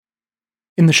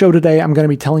In the show today, I'm going to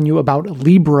be telling you about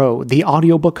Libro, the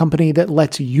audiobook company that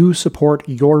lets you support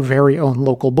your very own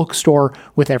local bookstore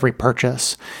with every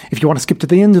purchase. If you want to skip to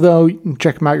the end, though, you can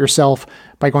check them out yourself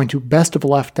by going to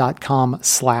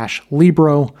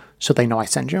bestoftheleft.com/Libro so they know I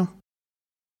send you.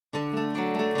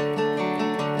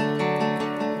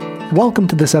 Welcome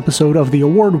to this episode of the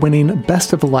award-winning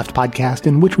Best of the Left podcast,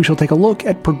 in which we shall take a look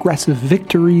at progressive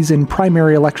victories in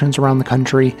primary elections around the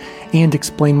country and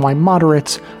explain why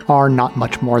moderates are not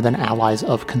much more than allies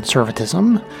of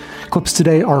conservatism. Clips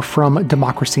today are from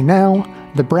Democracy Now!,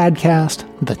 The Bradcast,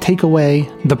 The Takeaway,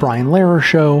 The Brian Lehrer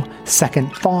Show,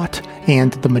 Second Thought,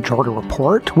 and The Majority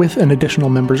Report, with an additional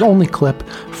members-only clip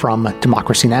from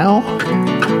Democracy Now!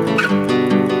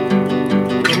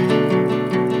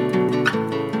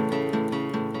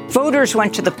 Voters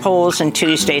went to the polls in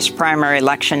Tuesday's primary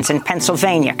elections in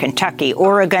Pennsylvania, Kentucky,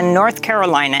 Oregon, North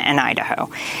Carolina, and Idaho.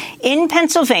 In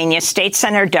Pennsylvania, State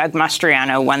Senator Doug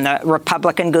Mastriano won the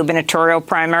Republican gubernatorial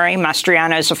primary.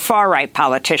 Mastriano is a far-right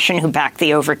politician who backed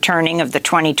the overturning of the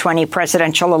 2020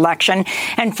 presidential election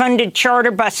and funded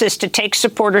charter buses to take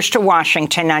supporters to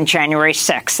Washington on January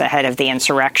 6th ahead of the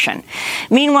insurrection.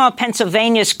 Meanwhile,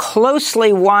 Pennsylvania's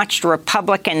closely watched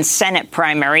Republican Senate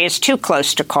primary is too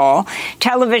close to call.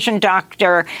 Television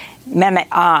Dr. Mehmet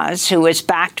Oz, who is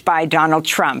backed by Donald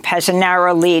Trump, has a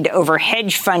narrow lead over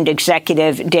hedge fund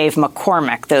executive Dave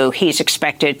McCormick, though he's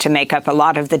expected to make up a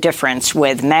lot of the difference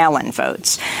with mail-in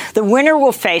votes. The winner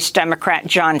will face Democrat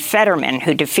John Fetterman,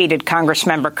 who defeated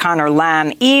Congressmember Conor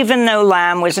Lamb, even though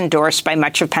Lamb was endorsed by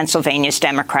much of Pennsylvania's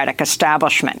Democratic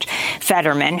establishment.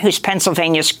 Fetterman, who's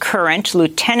Pennsylvania's current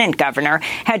lieutenant governor,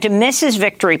 had to miss his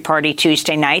victory party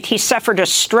Tuesday night. He suffered a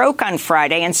stroke on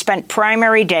Friday and spent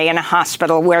primary day in a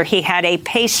hospital where he had a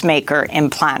pacemaker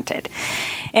implanted.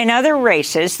 In other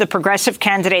races, the progressive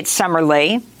candidate Summer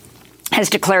Lee has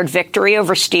declared victory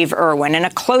over Steve Irwin in a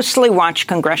closely watched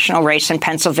congressional race in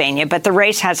Pennsylvania, but the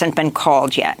race hasn't been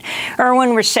called yet.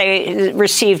 Irwin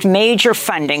received major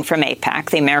funding from AIPAC,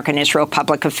 the American Israel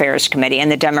Public Affairs Committee, and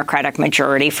the Democratic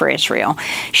Majority for Israel.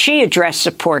 She addressed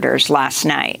supporters last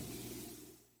night.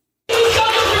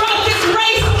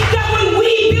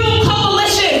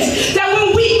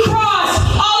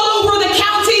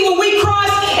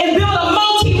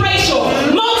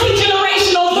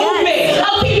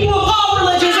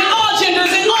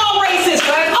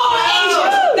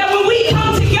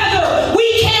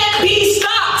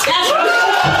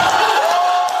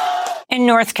 In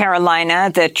North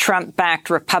Carolina, the Trump-backed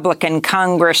Republican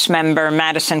Congressmember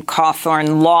Madison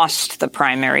Cawthorn lost the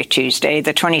primary Tuesday.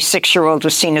 The 26-year-old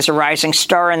was seen as a rising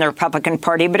star in the Republican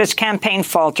Party, but his campaign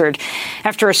faltered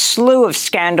after a slew of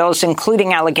scandals,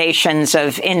 including allegations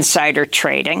of insider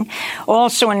trading.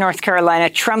 Also in North Carolina,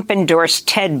 Trump-endorsed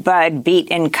Ted Budd beat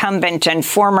incumbent and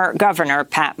former Governor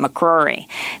Pat McCrory.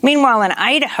 Meanwhile, in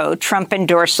Idaho,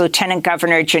 Trump-endorsed Lieutenant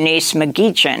Governor Janice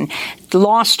McGeachin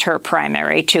lost her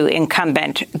primary to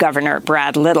incumbent Governor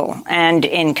Brad Little. And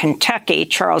in Kentucky,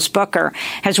 Charles Booker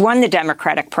has won the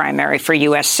Democratic primary for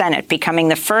U.S. Senate, becoming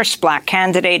the first black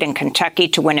candidate in Kentucky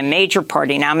to win a major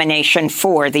party nomination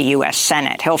for the U.S.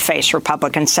 Senate. He'll face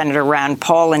Republican Senator Rand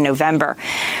Paul in November.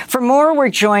 For more, we're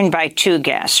joined by two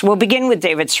guests. We'll begin with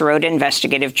David Sirota,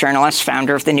 investigative journalist,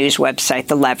 founder of the news website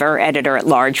The Lever,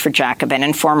 editor-at-large for Jacobin,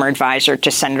 and former advisor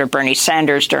to Senator Bernie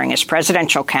Sanders during his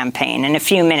presidential campaign. In a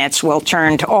few minutes, we'll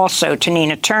turn also to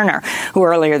Nina Turner, who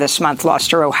earlier this month lost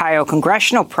her Ohio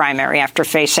congressional primary after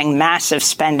facing massive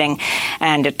spending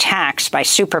and attacks by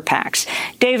super PACs.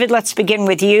 David, let's begin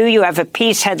with you. You have a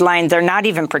piece headlined, "They're Not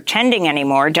Even Pretending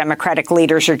Anymore. Democratic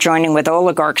leaders are joining with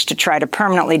oligarchs to try to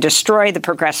permanently destroy the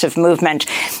progressive movement."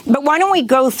 But why don't we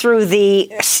go through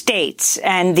the states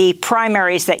and the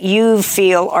primaries that you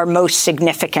feel are most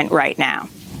significant right now?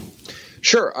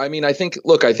 Sure. I mean, I think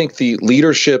the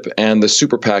leadership and the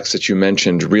super PACs that you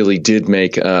mentioned really did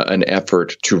make an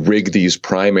effort to rig these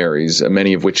primaries,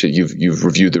 many of which you've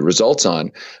reviewed the results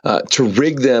on, to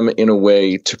rig them in a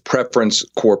way to preference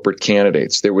corporate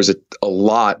candidates. There was a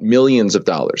lot, millions of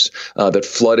dollars that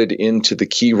flooded into the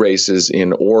key races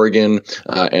in Oregon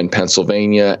and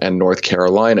Pennsylvania and North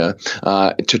Carolina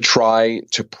to try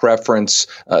to preference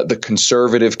the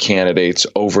conservative candidates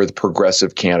over the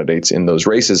progressive candidates in those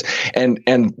races. And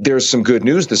And there's some good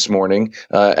news this morning,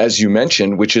 as you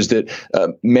mentioned, which is that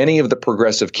many of the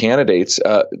progressive candidates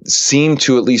seem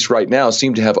to, at least right now,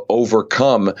 seem to have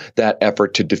overcome that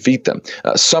effort to defeat them.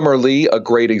 Summer Lee, a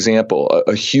great example,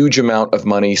 a huge amount of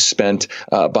money spent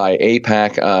by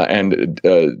AIPAC and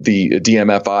the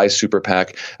DMFI Super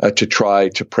PAC to try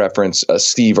to preference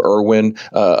Steve Irwin,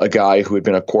 a guy who had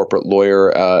been a corporate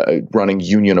lawyer running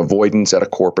union avoidance at a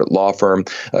corporate law firm,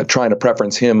 trying to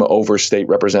preference him over State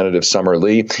Representative Summer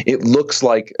Lee. It looks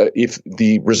like if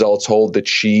the results hold that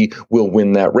she will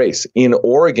win that race. In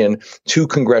Oregon, 2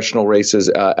 congressional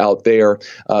races out there,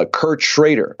 Kurt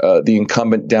Schrader, the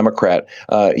incumbent Democrat,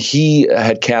 he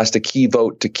had cast a key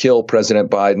vote to kill President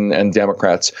Biden and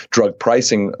Democrats' drug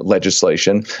pricing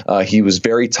legislation. He was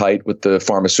very tight with the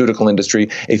pharmaceutical industry.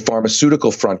 A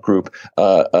pharmaceutical front group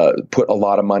put a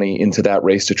lot of money into that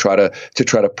race to try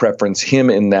to preference him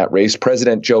in that race.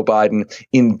 President Joe Biden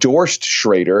endorsed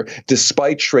Schrader,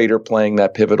 despite Schrader playing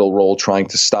that pivotal role trying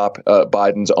to stop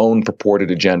Biden's own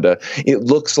purported agenda. It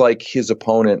looks like his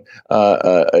opponent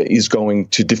is going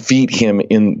to defeat him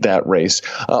in that race.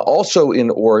 Also in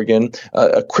Oregon,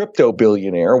 a crypto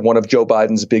billionaire, one of Joe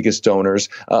Biden's biggest donors,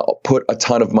 put a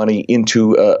ton of money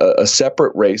into a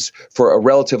separate race for a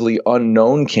relatively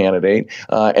unknown candidate,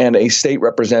 and a state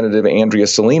representative, Andrea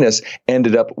Salinas,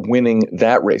 ended up winning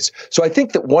that race. So I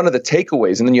think that one of the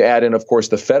takeaways, and then you add in, of course,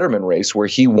 the Fetterman race where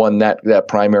he won that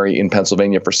primary in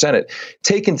Pennsylvania for Senate.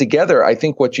 Taken together, I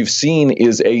think what you've seen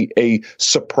is a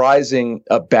surprising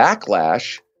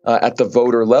backlash at the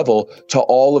voter level to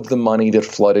all of the money that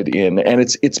flooded in. And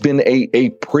it's been a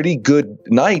pretty good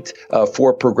night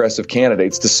for progressive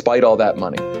candidates, despite all that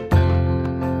money.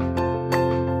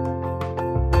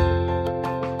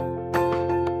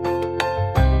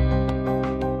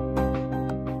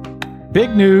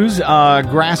 Big news,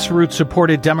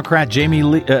 grassroots-supported Democrat Jamie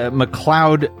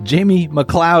McLeod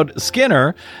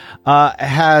Skinner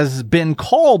has been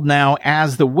called now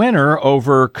as the winner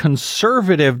over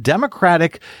conservative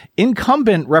Democratic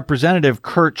incumbent Representative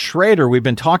Kurt Schrader. We've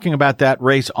been talking about that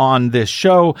race on this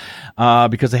show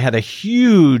because they had a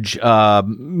huge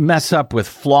mess up with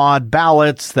flawed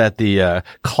ballots that the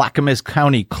Clackamas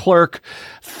County clerk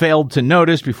failed to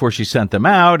notice before she sent them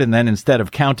out. And then instead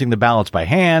of counting the ballots by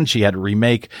hand, she had to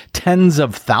remake tens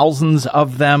of thousands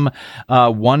of them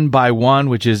one by one,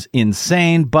 which is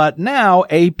insane. But now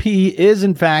AP is,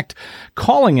 in fact,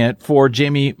 calling it for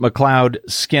Jamie McLeod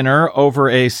Skinner over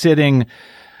a sitting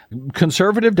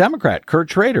conservative Democrat,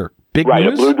 Kurt Schrader. Big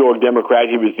news? A Blue Dog Democrat.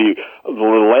 He was the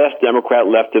last Democrat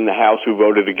left in the House who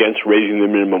voted against raising the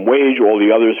minimum wage. All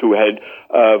the others who had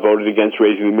voted against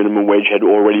raising the minimum wage had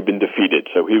already been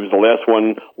defeated. So he was the last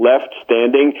one left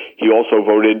standing. He also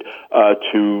voted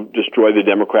to destroy the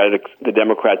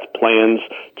Democrats' plans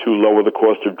to lower the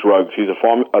cost of drugs. He's a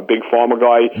big pharma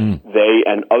guy. They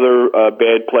and other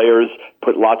bad players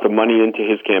put lots of money into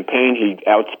his campaign. He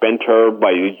outspent her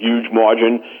by a huge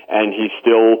margin, and he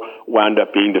still wound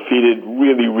up being defeated.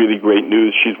 Really, really great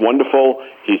news. She's wonderful.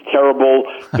 He's terrible.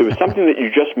 There was something that you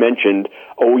just mentioned.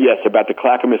 Oh, yes, about the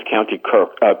Clackamas County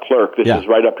clerk. This is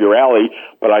right up your alley.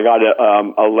 But I got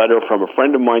a letter from a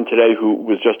friend of mine today who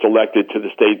was just elected to the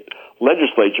state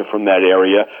legislature from that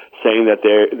area, saying that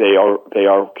they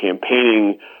are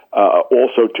campaigning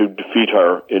also to defeat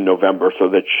her in November so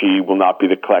that she will not be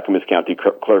the Clackamas County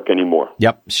clerk anymore.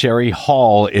 Yep. Sherry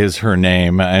Hall is her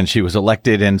name, and she was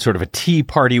elected in sort of a Tea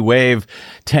Party wave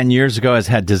 10 years ago, has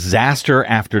had disaster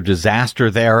after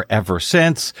disaster there ever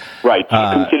since. Right. She's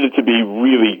considered to be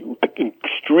really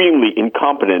extremely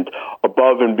incompetent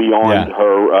above and beyond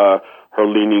her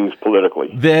leanings politically.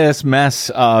 This mess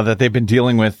that they've been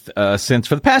dealing with since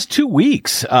for the past 2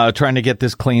 weeks, trying to get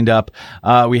this cleaned up.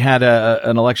 We had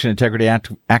an election integrity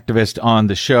activist on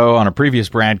the show on a previous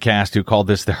broadcast who called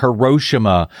this the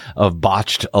Hiroshima of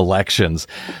botched elections.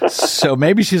 So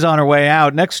maybe she's on her way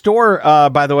out. Next door,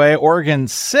 by the way, Oregon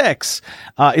 6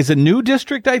 is a new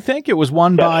district, I think. It was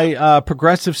won by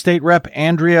progressive state rep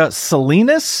Andrea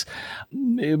Salinas.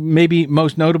 Maybe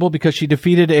most notable because she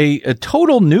defeated a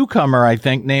total newcomer, I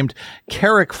think, named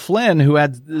Carrick Flynn, who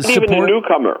had support. Not even a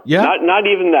newcomer. Yeah. Not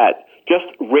even that. Just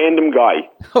random guy.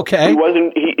 Okay.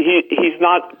 He's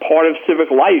not part of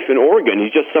civic life in Oregon.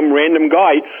 He's just some random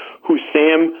guy who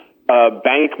Sam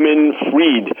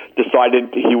Bankman-Fried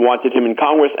decided he wanted him in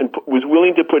Congress and was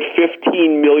willing to put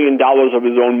 $15 million of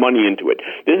his own money into it.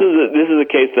 This is a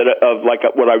case of like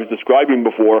what I was describing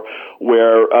before,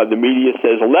 where the media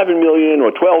says 11 million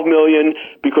or 12 million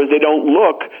because they don't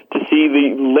look to see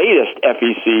the latest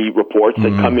FEC reports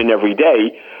that come in every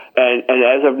day. And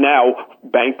as of now,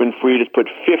 Bankman-Fried has put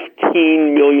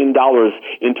 $15 million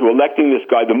into electing this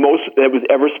guy, the most that was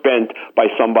ever spent by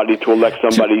somebody to elect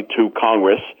somebody to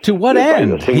Congress. To what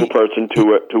end? A single person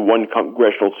to one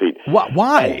congressional seat.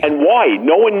 Why? And why?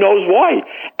 No one knows why.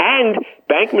 And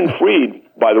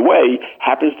Bankman-Fried, by the way,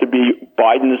 happens to be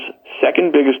Biden's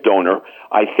second biggest donor.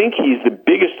 I think he's the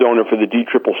biggest donor for the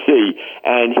DCCC,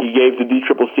 and he gave the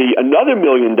DCCC another $1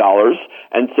 million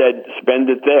and said, spend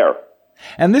it there.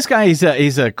 And this guy,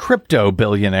 he's a crypto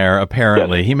billionaire,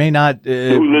 apparently. Yes. He may not...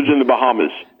 who lives in the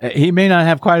Bahamas. He may not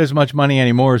have quite as much money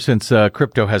anymore since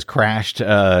crypto has crashed in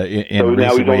so recent now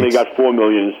he's weeks. only got $4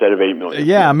 million instead of $8 million.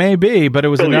 Yeah, maybe, but it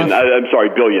was billion. enough. I'm sorry,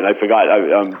 billion. I forgot.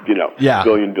 Yeah.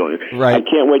 Billion. Right. I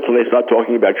can't wait till they start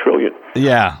talking about trillion.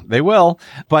 Yeah, they will.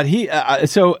 But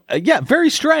very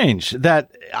strange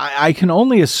that I can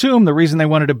only assume the reason they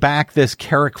wanted to back this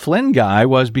Carrick Flynn guy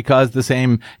was because the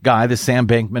same guy, the Sam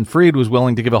Bankman-Fried, was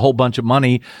willing to give a whole bunch of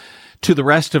money to the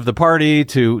rest of the party,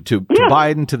 to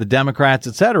Biden, to the Democrats,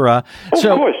 et cetera.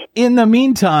 So of course. In the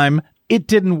meantime, it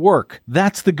didn't work.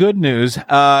 That's the good news.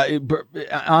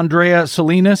 Andrea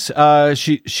Salinas,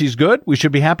 she's good. We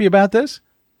should be happy about this.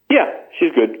 Yeah,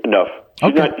 she's good enough.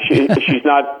 She's Okay. she's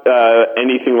not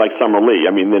anything like Summer Lee.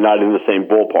 I mean, they're not in the same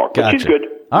ballpark. But Gotcha. she's good.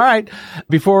 All right.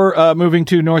 Before moving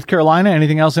to North Carolina,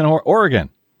 anything else in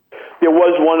Oregon? There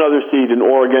was one other seat in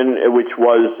Oregon, which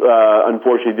was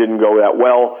unfortunately didn't go that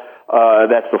well.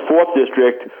 That's the 4th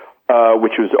district,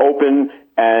 which was open,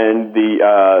 and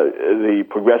the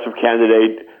progressive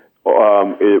candidate,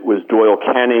 it was Doyle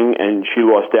Canning, and she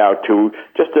lost out to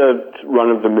just a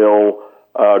run-of-the-mill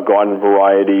garden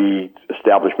variety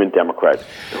establishment Democrat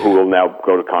who will now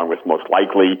go to Congress most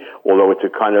likely, although it's a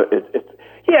kind of,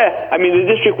 yeah, I mean, the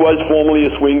district was formerly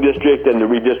a swing district, and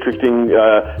the redistricting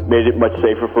made it much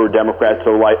safer for Democrats,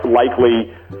 so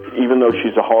likely, even though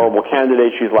she's a horrible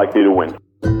candidate, she's likely to win.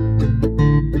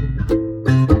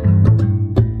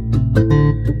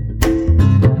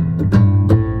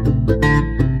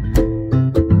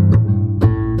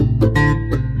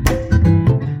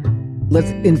 Let's,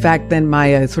 in fact, then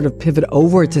Maya sort of pivot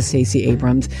over to Stacey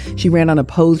Abrams. She ran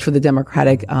unopposed for the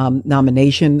Democratic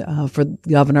nomination for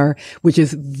governor, which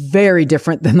is very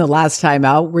different than the last time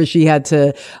out, where she had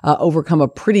to overcome a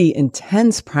pretty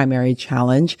intense primary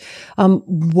challenge.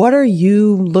 What are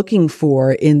you looking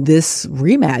for in this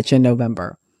rematch in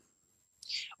November?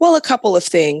 Well, a couple of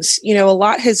things. You know, a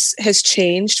lot has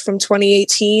changed from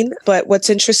 2018, but what's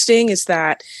interesting is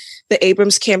that the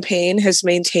Abrams campaign has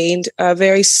maintained a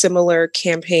very similar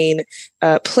campaign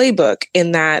playbook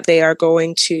in that they are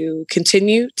going to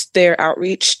continue their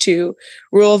outreach to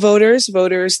rural voters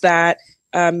that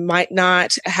might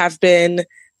not have been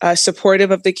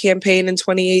supportive of the campaign in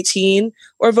 2018,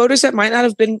 or voters that might not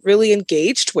have been really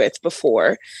engaged with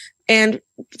before. And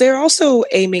they're also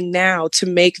aiming now to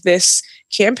make this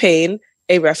campaign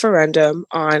a referendum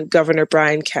on Governor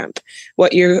Brian Kemp.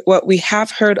 What we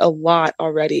have heard a lot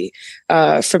already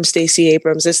from Stacey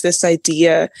Abrams is this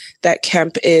idea that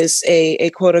Kemp is a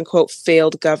quote unquote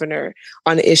failed governor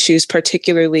on issues,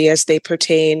 particularly as they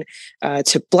pertain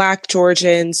to Black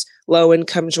Georgians,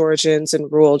 low-income Georgians, and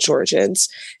rural Georgians.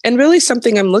 And really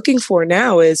something I'm looking for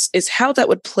now is how that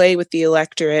would play with the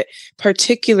electorate,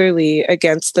 particularly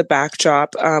against the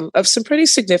backdrop of some pretty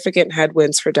significant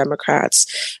headwinds for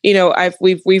Democrats. You know,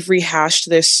 we've rehashed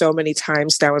this so many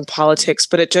times now in politics,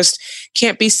 but it just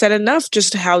can't be said enough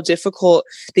just how difficult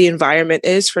the environment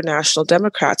is for national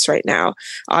Democrats right now.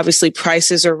 Obviously,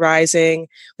 prices are rising.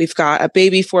 We've got a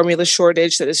baby formula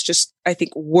shortage that is just, I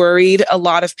think, worried a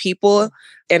lot of people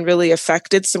and really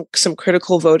affected some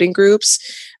critical voting groups.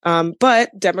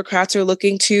 But Democrats are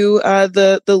looking to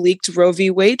the leaked Roe v.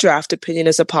 Wade draft opinion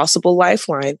as a possible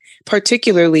lifeline,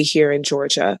 particularly here in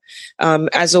Georgia,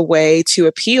 as a way to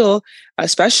appeal,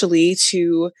 especially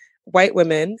to white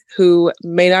women who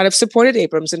may not have supported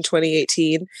Abrams in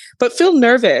 2018, but feel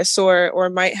nervous or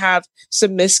might have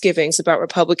some misgivings about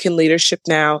Republican leadership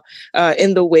now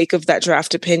in the wake of that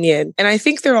draft opinion. And I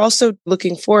think they're also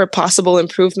looking for possible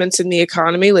improvements in the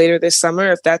economy later this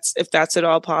summer, if that's at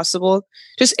all possible,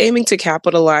 just aiming to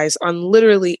capitalize on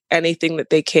literally anything that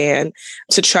they can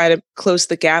to try to close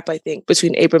the gap, I think,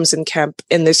 between Abrams and Kemp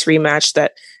in this rematch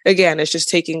that, again, is just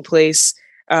taking place.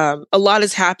 A lot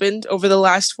has happened over the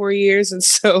last 4 years, and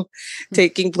so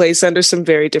taking place under some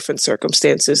very different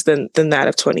circumstances than that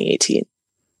of 2018.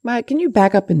 Mike, can you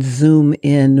back up and zoom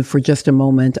in for just a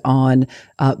moment on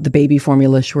the baby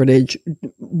formula shortage?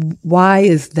 Why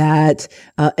is that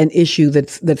an issue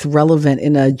that's relevant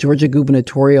in a Georgia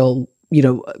gubernatorial,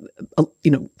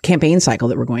 campaign cycle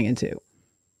that we're going into?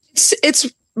 It's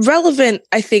relevant,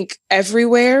 I think,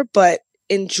 everywhere, but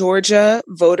in Georgia,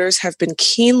 voters have been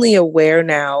keenly aware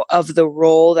now of the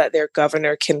role that their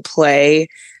governor can play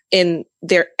in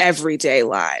their everyday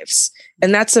lives.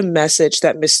 And that's a message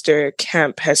that Mr.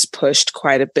 Kemp has pushed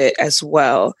quite a bit as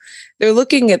well. They're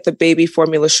looking at the baby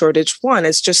formula shortage, one,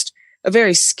 as just a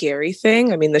very scary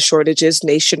thing. I mean, the shortage is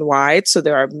nationwide, so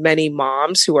there are many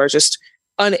moms who are just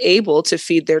unable to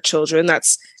feed their children.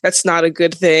 That's not a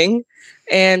good thing.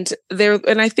 And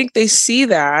I think they see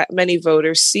that, many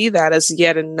voters see that as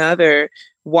yet another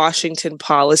Washington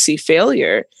policy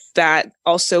failure that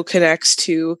also connects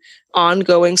to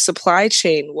ongoing supply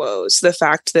chain woes. The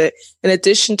fact that in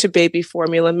addition to baby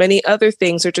formula, many other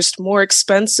things are just more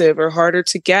expensive or harder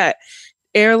to get.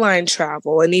 Airline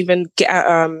travel and even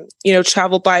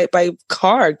travel by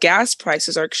car, gas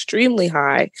prices are extremely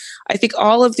high. I think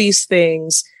all of these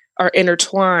things are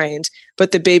intertwined,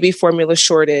 but the baby formula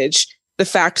shortage, the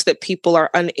fact that people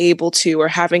are unable to or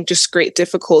having just great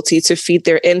difficulty to feed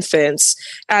their infants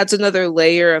adds another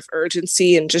layer of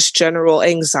urgency and just general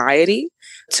anxiety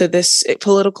to this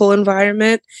political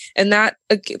environment. And that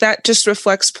just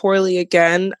reflects poorly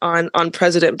again on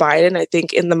President Biden. I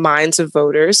think in the minds of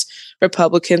voters,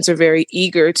 Republicans are very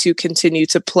eager to continue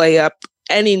to play up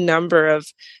any number of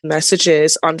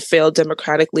messages on failed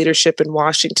Democratic leadership in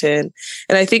Washington.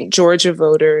 And I think Georgia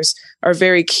voters are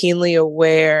very keenly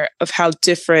aware of how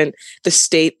different the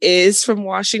state is from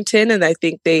Washington. And I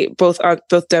think they both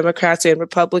Democrats and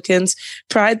Republicans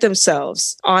pride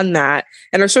themselves on that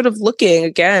and are sort of looking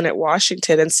again at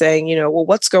Washington and saying, well,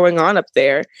 what's going on up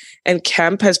there? And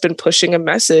Kemp has been pushing a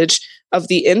message of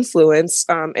the influence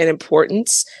and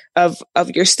importance of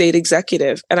your state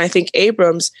executive. And I think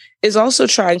Abrams is also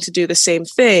trying to do the same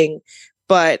thing,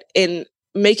 but in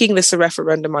making this a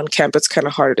referendum on Kemp, it's kind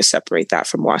of harder to separate that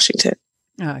from Washington.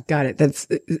 Got it. That's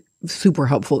super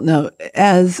helpful. Now,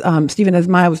 as Stephen, as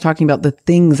Maya was talking about the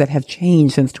things that have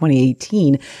changed since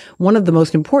 2018, one of the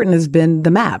most important has been the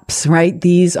maps, right?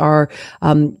 These are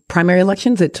primary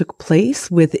elections that took place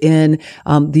within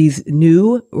these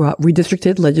new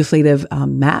redistricted legislative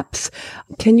maps.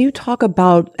 Can you talk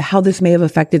about how this may have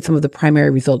affected some of the primary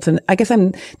results? And I guess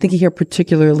I'm thinking here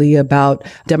particularly about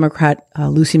Democrat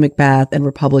Lucy McBath and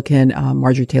Republican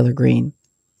Marjorie Taylor Greene.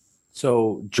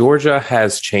 So Georgia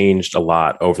has changed a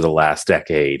lot over the last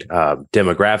decade.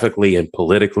 Demographically and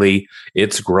politically,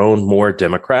 it's grown more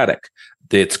Democratic.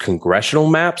 Its congressional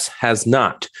maps has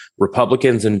not.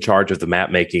 Republicans in charge of the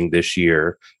map making this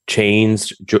year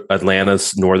changed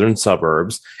Atlanta's northern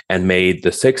suburbs and made the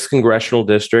 6th congressional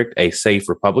district a safe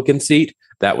Republican seat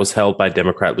that was held by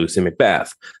Democrat Lucy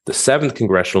McBath. The 7th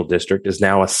congressional district is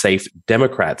now a safe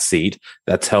Democrat seat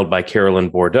that's held by Carolyn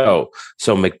Bourdeaux.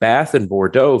 So McBath and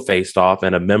Bourdeaux faced off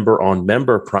in a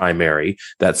member-on-member primary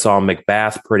that saw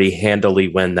McBath pretty handily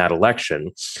win that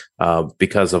election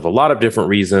because of a lot of different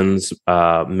reasons,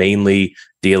 mainly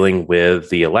dealing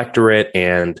with the electorate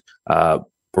and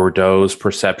Bourdeaux's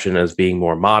perception as being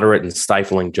more moderate and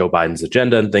stifling Joe Biden's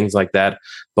agenda and things like that.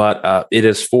 But it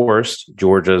has forced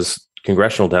Georgia's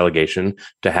congressional delegation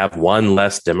to have one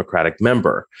less Democratic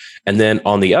member. And then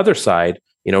on the other side,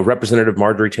 Representative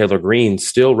Marjorie Taylor Greene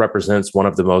still represents one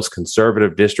of the most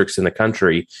conservative districts in the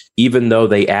country, even though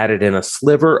they added in a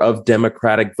sliver of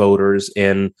Democratic voters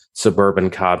in suburban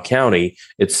Cobb County.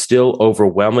 It's still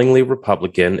overwhelmingly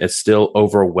Republican. It's still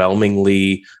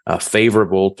overwhelmingly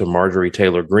favorable to Marjorie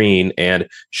Taylor Greene. And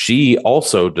she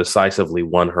also decisively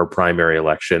won her primary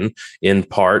election, in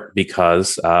part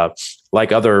because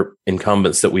like other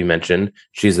incumbents that we mentioned,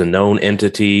 she's a known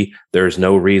entity. There's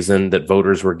no reason that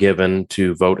voters were given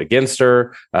to vote against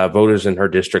her. Voters in her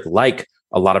district like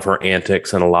a lot of her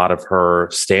antics and a lot of her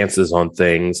stances on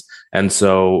things. And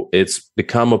so it's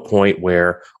become a point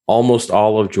where almost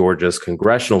all of Georgia's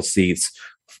congressional seats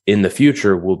in the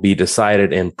future will be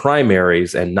decided in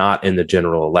primaries and not in the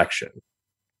general election.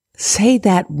 Say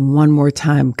that one more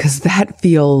time, because that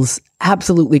feels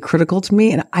absolutely critical to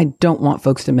me, and I don't want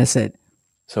folks to miss it.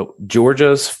 So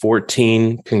Georgia's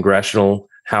 14 congressional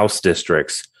House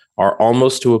districts are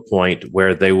almost to a point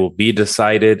where they will be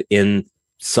decided in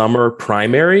summer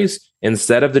primaries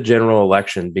instead of the general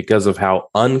election because of how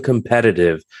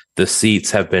uncompetitive the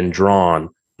seats have been drawn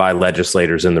by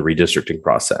legislators in the redistricting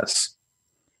process.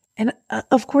 And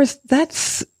of course,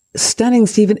 that's stunning,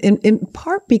 Stephen, in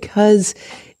part because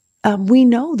we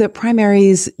know that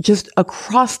primaries just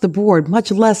across the board,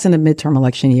 much less in a midterm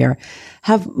election year,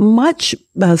 have much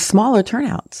smaller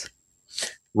turnouts.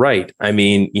 Right. I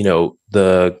mean,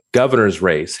 the governor's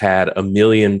race had 1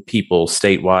 million people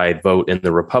statewide vote in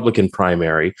the Republican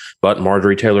primary, but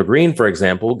Marjorie Taylor Greene, for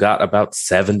example, got about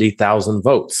 70,000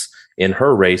 votes in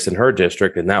her race, in her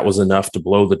district, and that was enough to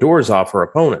blow the doors off her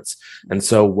opponents. And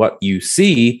so what you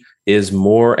see is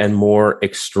more and more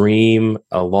extreme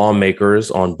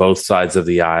lawmakers on both sides of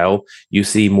the aisle. You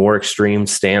see more extreme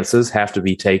stances have to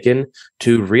be taken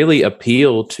to really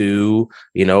appeal to,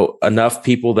 enough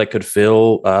people that could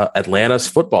fill Atlanta's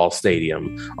football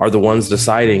stadium are the ones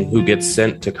deciding who gets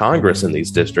sent to Congress in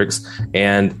these districts.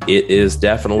 And it is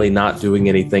definitely not doing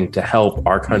anything to help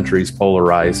our country's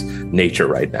polarized nature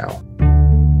right now.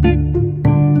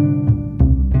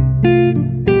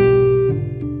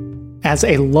 As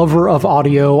a lover of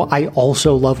audio, I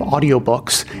also love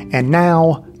audiobooks. And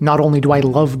now, not only do I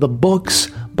love the books,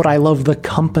 but I love the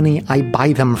company I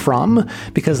buy them from,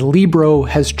 because Libro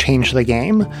has changed the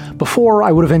game. Before,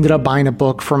 I would have ended up buying a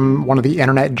book from one of the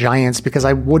internet giants because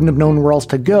I wouldn't have known where else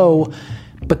to go.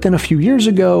 But then a few years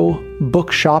ago,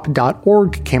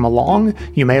 bookshop.org came along.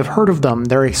 You may have heard of them.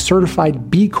 They're a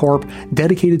certified B Corp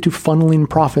dedicated to funneling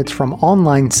profits from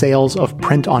online sales of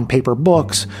print-on-paper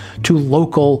books to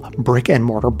local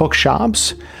brick-and-mortar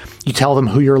bookshops. You tell them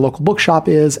who your local bookshop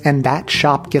is, and that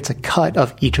shop gets a cut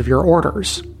of each of your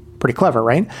orders. Pretty clever,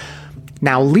 right?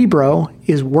 Now, Libro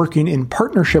is working in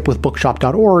partnership with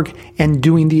bookshop.org and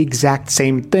doing the exact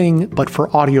same thing, but for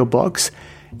audiobooks.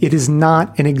 It is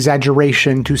not an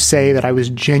exaggeration to say that I was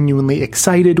genuinely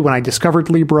excited when I discovered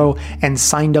Libro and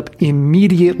signed up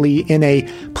immediately in a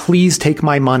please take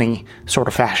my money sort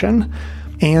of fashion.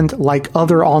 And like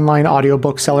other online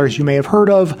audiobook sellers you may have heard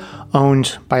of,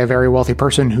 owned by a very wealthy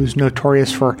person who's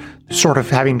notorious for sort of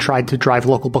having tried to drive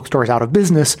local bookstores out of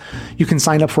business, you can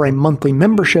sign up for a monthly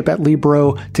membership at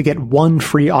Libro to get one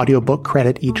free audiobook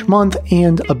credit each month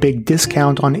and a big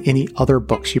discount on any other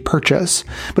books you purchase.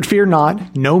 But fear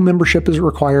not, no membership is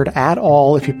required at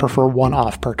all if you prefer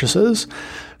one-off purchases.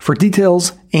 For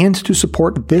details and to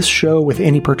support this show with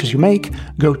any purchase you make,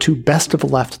 go to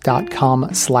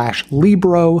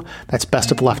bestoftheleft.com/Libro. That's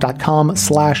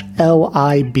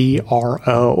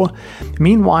bestoftheleft.com/LIBRO.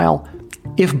 Meanwhile,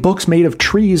 if books made of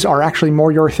trees are actually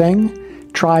more your thing,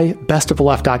 try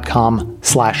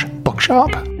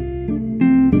bestoftheleft.com/bookshop.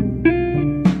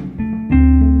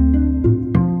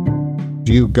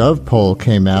 YouGov poll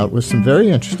came out with some very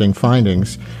interesting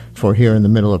findings for here in the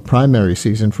middle of primary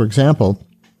season. For example,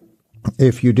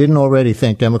 if you didn't already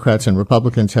think Democrats and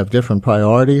Republicans have different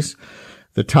priorities,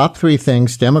 the top three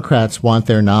things Democrats want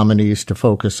their nominees to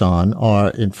focus on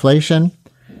are inflation,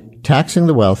 taxing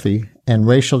the wealthy, and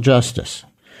racial justice.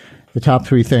 The top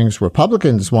three things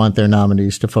Republicans want their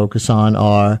nominees to focus on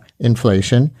are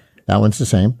inflation, that one's the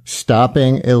same,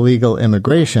 stopping illegal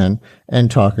immigration, and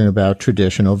talking about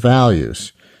traditional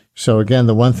values. So again,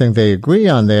 the one thing they agree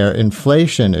on there,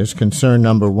 inflation is concern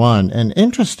number one. And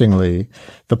interestingly,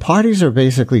 the parties are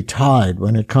basically tied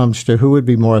when it comes to who would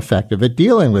be more effective at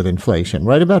dealing with inflation,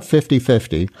 right about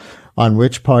 50-50 on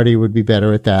which party would be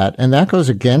better at that. And that goes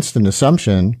against an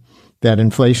assumption that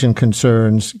inflation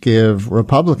concerns give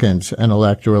Republicans an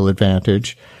electoral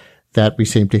advantage that we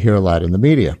seem to hear a lot in the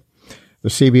media. The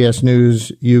CBS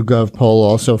News YouGov poll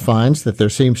also finds that there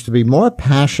seems to be more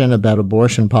passion about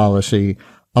abortion policy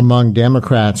among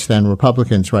Democrats than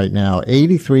Republicans right now.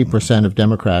 83% of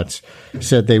Democrats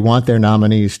said they want their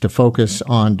nominees to focus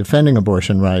on defending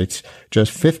abortion rights.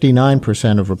 Just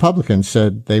 59% of Republicans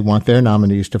said they want their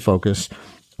nominees to focus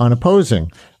on opposing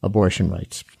abortion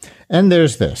rights. And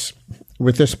there's this.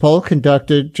 With this poll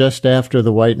conducted just after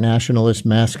the white nationalist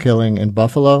mass killing in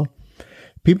Buffalo,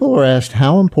 people were asked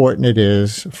how important it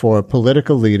is for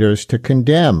political leaders to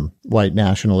condemn white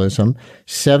nationalism.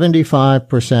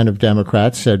 75% of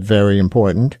Democrats said very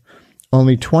important.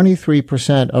 Only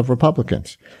 23% of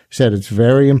Republicans said it's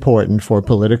very important for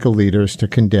political leaders to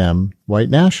condemn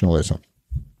white nationalism.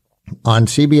 On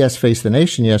CBS Face the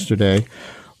Nation yesterday,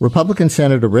 Republican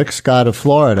Senator Rick Scott of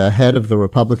Florida, head of the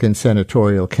Republican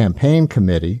Senatorial Campaign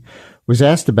Committee, was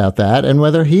asked about that and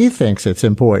whether he thinks it's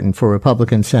important for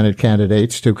Republican Senate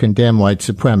candidates to condemn white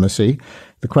supremacy.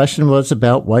 The question was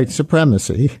about white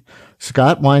supremacy.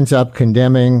 Scott winds up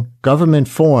condemning government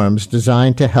forms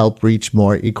designed to help reach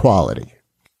more equality.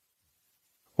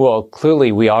 Well,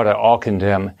 clearly we ought to all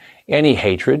condemn any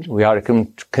hatred. We ought to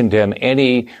condemn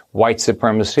any white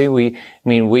supremacy.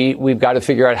 We've got to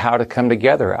figure out how to come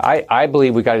together. I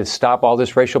believe we've got to stop all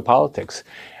this racial politics.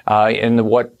 In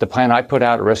the plan I put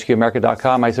out at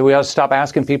RescueAmerica.com, I said we ought to stop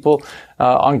asking people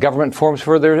on government forms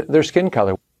for their skin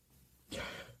color.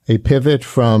 A pivot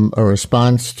from a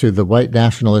response to the white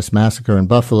nationalist massacre in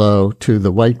Buffalo to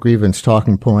the white grievance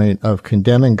talking point of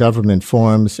condemning government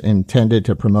forms intended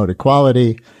to promote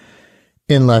equality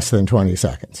in less than 20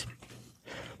 seconds.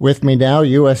 With me now,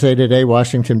 USA Today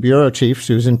Washington Bureau Chief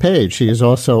Susan Page. She is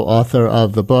also author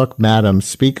of the book, Madam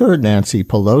Speaker, Nancy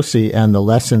Pelosi and the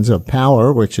Lessons of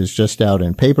Power, which is just out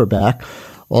in paperback.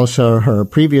 Also, her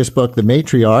previous book, The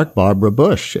Matriarch, Barbara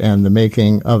Bush and the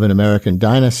Making of an American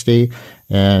Dynasty.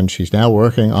 And she's now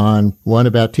working on one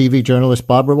about TV journalist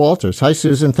Barbara Walters. Hi,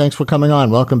 Susan. Thanks for coming on.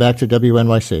 Welcome back to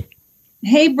WNYC.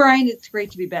 Hey, Brian. It's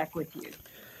great to be back with you.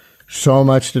 So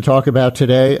much to talk about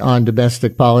today on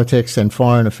domestic politics and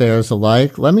foreign affairs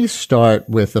alike. Let me start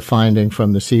with the finding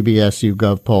from the CBS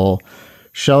YouGov poll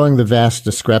showing the vast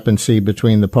discrepancy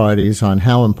between the parties on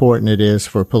how important it is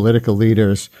for political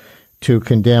leaders to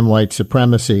condemn white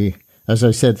supremacy. As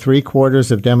I said, 3/4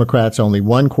 of Democrats, only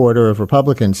 1/4 of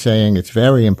Republicans saying it's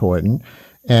very important.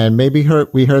 And maybe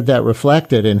we heard that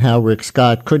reflected in how Rick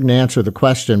Scott couldn't answer the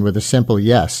question with a simple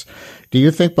yes. Do you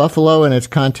think Buffalo in its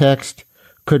context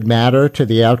could matter to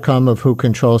the outcome of who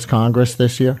controls Congress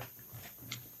this year?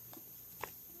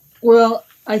 Well,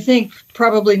 I think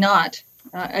probably not.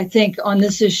 I think on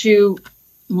this issue,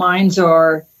 minds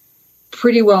are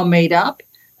pretty well made up.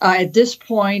 At this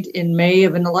point in May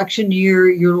of an election year,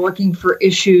 you're looking for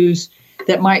issues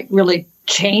that might really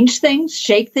change things,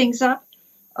 shake things up.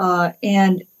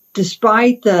 And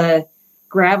despite the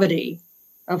gravity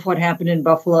of what happened in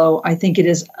Buffalo, I think it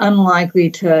is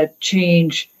unlikely to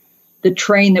change the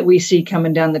train that we see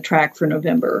coming down the track for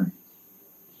November.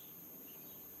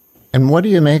 And what do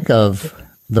you make of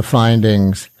the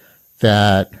findings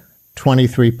that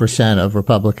 23% of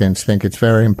Republicans think it's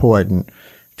very important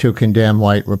to condemn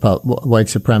white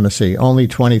supremacy? Only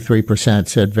 23%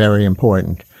 said very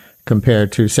important,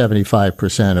 compared to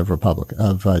 75%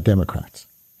 of Democrats.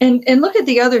 And look at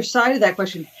the other side of that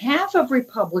question. Half of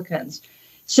Republicans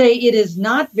say it is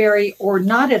not very or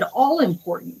not at all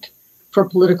important for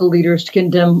political leaders to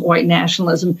condemn white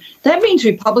nationalism. That means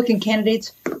Republican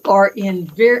candidates are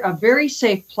in a very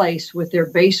safe place with their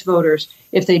base voters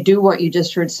if they do what you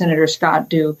just heard Senator Scott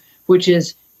do, which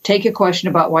is take a question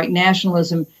about white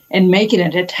nationalism and make it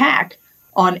an attack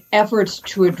on efforts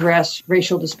to address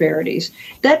racial disparities.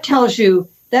 That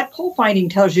poll finding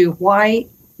tells you why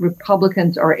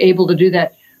Republicans are able to do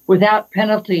that without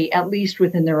penalty, at least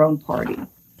within their own party.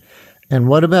 And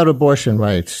what about abortion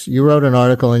rights? You wrote an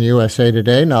article in USA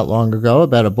Today not long ago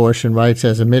about abortion rights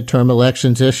as a midterm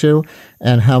elections issue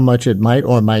and how much it might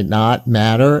or might not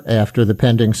matter after the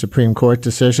pending Supreme Court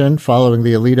decision following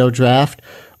the Alito draft.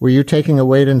 Were you taking a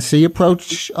wait-and-see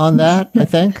approach on that, I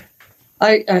think?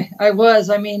 I was.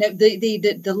 I mean,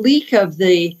 the leak of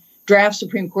the draft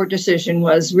Supreme Court decision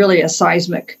was really a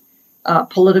seismic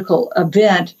political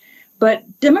event. But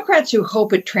Democrats who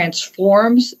hope it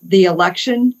transforms the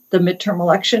election, the midterm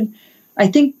election, I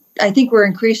think we're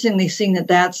increasingly seeing that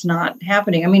that's not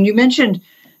happening. I mean, you mentioned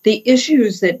the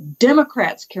issues that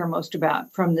Democrats care most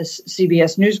about from this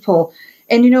CBS News poll.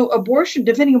 And,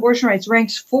 defending abortion rights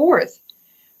ranks fourth.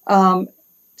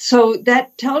 So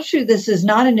that tells you this is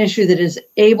not an issue that is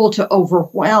able to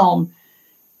overwhelm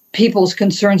people's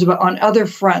concerns on other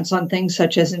fronts, on things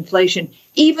such as inflation,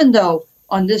 even though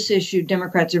on this issue,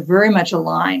 Democrats are very much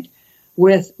aligned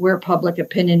with where public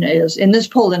opinion is. In this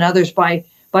poll and others, by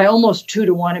almost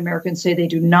 2-1, Americans say they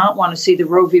do not want to see the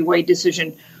Roe v. Wade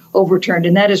decision overturned.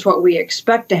 And that is what we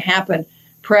expect to happen,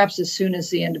 perhaps as soon as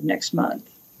the end of next month.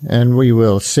 And we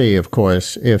will see, of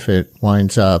course, if it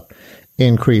winds up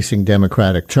increasing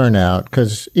Democratic turnout,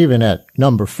 because even at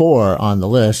number 4 on the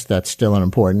list, that's still an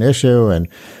important issue and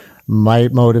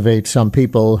might motivate some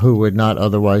people who would not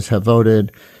otherwise have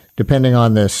voted, depending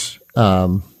on this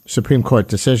Supreme Court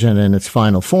decision in its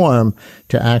final form,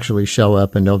 to actually show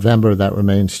up in November. That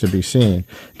remains to be seen.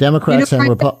 Democrats and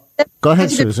Republicans. Go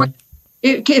ahead, Susan.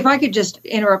 If I could just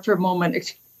interrupt for a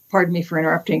moment. Pardon me for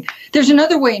interrupting. There's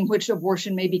another way in which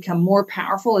abortion may become more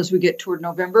powerful as we get toward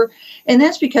November, and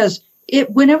that's because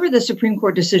whenever the Supreme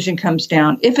Court decision comes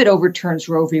down, if it overturns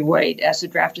Roe v. Wade, as the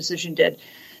draft decision did,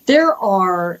 there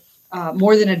are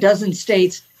more than a dozen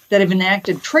states that have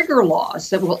enacted trigger laws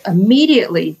that will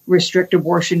immediately restrict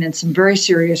abortion in some very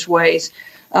serious ways.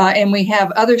 And we have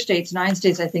other states, 9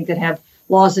 states, I think, that have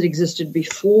laws that existed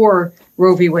before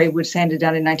Roe v. Wade was handed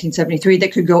down in 1973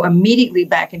 that could go immediately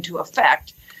back into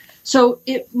effect. So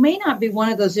it may not be one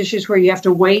of those issues where you have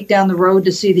to wait down the road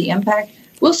to see the impact.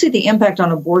 We'll see the impact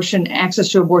on abortion, access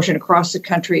to abortion across the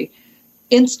country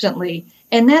instantly.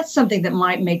 And that's something that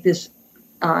might make this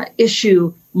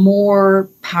issue more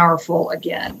powerful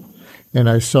again. And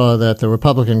I saw that the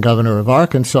Republican governor of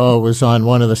Arkansas was on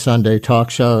one of the Sunday talk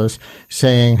shows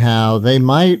saying how they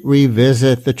might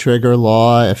revisit the trigger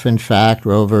law if, in fact,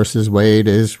 Roe versus Wade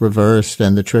is reversed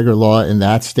and the trigger law in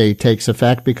that state takes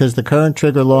effect, because the current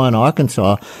trigger law in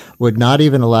Arkansas would not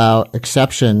even allow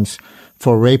exceptions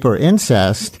for rape or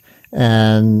incest.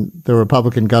 And the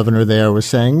Republican governor there was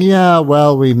saying, yeah,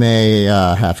 well, we may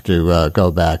have to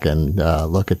go back and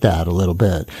look at that a little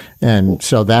bit. And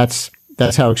so that's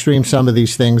how extreme some of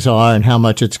these things are and how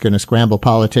much it's going to scramble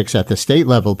politics at the state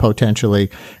level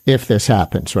potentially if this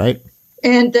happens, right?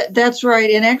 And that's right.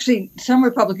 And actually, some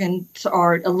Republicans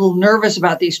are a little nervous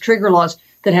about these trigger laws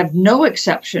that have no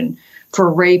exception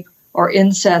for rape or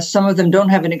incest. Some of them don't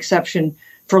have an exception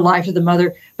for life of the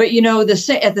mother. But,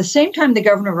 at the same time, the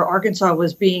governor of Arkansas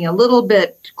was being a little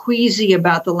bit queasy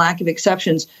about the lack of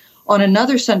exceptions. On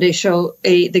another Sunday show,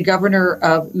 the governor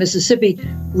of Mississippi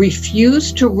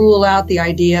refused to rule out the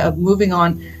idea of moving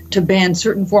on to ban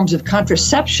certain forms of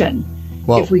contraception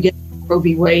if we get the Roe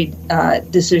v. Wade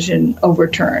decision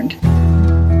overturned.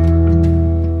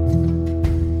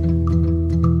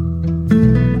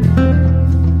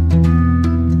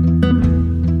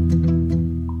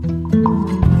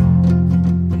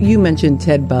 You mentioned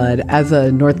Ted Budd as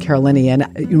a North Carolinian.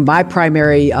 My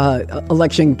primary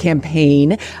election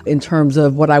campaign, in terms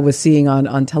of what I was seeing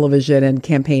on television and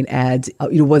campaign ads,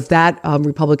 was that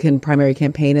Republican primary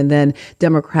campaign, and then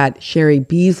Democrat Cheri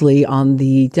Beasley on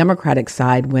the Democratic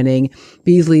side winning.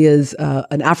 Beasley is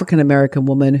an African-American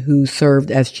woman who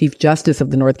served as Chief Justice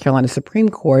of the North Carolina Supreme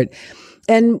Court.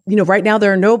 And, right now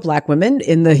there are no Black women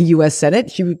in the U.S.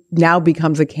 Senate. She now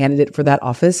becomes a candidate for that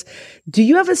office. Do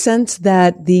you have a sense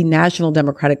that the National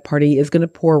Democratic Party is going to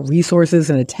pour resources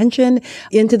and attention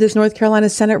into this North Carolina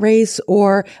Senate race?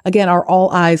 Or, again, are all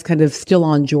eyes kind of still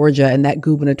on Georgia and that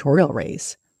gubernatorial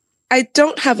race? I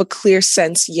don't have a clear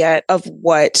sense yet of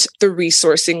what the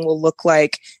resourcing will look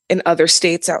like in other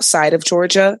states outside of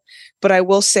Georgia. But I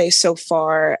will say so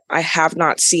far, I have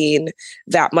not seen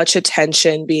that much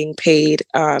attention being paid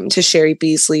to Cheri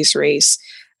Beasley's race.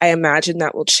 I imagine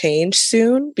that will change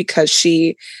soon because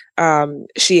she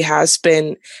has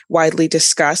been widely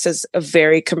discussed as a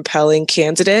very compelling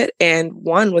candidate and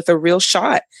one with a real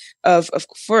shot of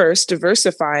first,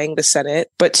 diversifying the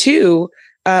Senate, but two,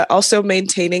 also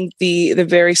maintaining the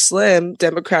very slim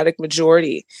Democratic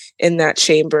majority in that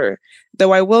chamber.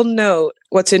 Though I will note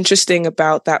what's interesting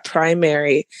about that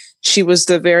primary, she was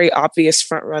the very obvious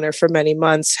front runner for many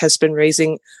months, has been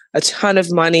raising a ton of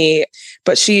money,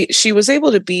 but she was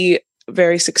able to be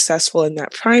very successful in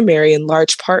that primary in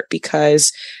large part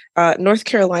because North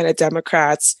Carolina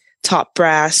Democrats, top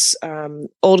brass,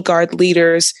 old guard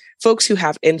leaders, folks who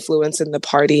have influence in the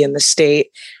party and the state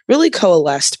really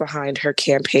coalesced behind her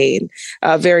campaign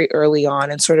very early on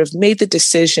and sort of made the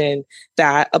decision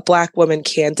that a Black woman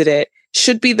candidate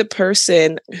should be the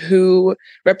person who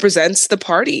represents the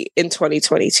party in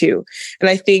 2022. And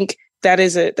I think that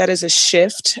is a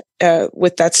shift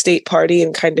with that state party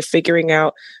and kind of figuring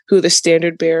out who the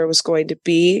standard bearer was going to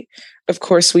be. Of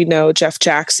course, we know Jeff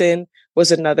Jackson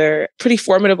was another pretty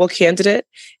formidable candidate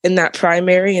in that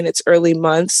primary in its early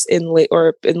months in late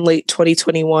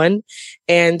 2021.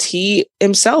 And he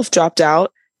himself dropped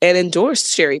out and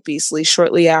endorsed Cheri Beasley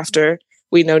shortly after.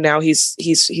 We know now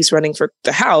he's running for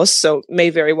the House, so may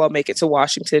very well make it to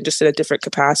Washington, just in a different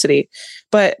capacity.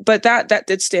 But that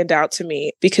did stand out to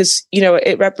me because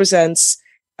it represents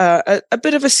a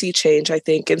bit of a sea change, I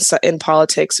think, in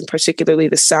politics, and particularly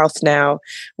the South now,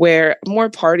 where more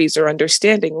parties are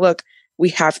understanding. Look, we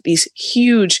have these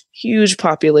huge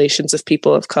populations of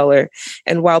people of color,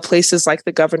 and while places like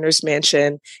the governor's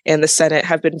mansion and the Senate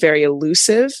have been very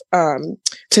elusive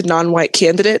to non-white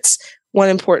candidates, one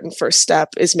important first step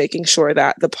is making sure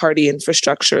that the party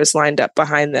infrastructure is lined up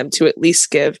behind them to at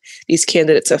least give these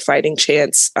candidates a fighting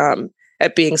chance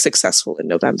at being successful in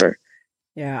November.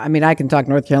 Yeah, I mean, I can talk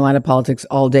North Carolina politics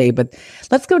all day, but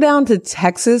let's go down to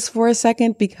Texas for a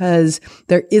second because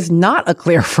there is not a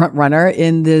clear front runner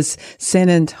in this San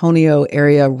Antonio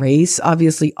area race.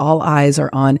 Obviously, all eyes are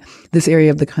on this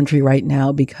area of the country right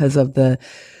now because of the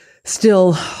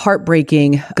still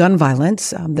heartbreaking gun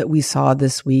violence that we saw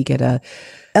this week at a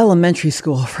elementary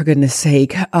school, for goodness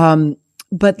sake.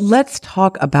 But let's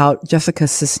talk about Jessica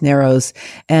Cisneros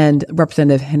and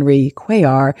Representative Henry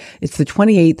Cuellar. It's the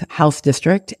 28th House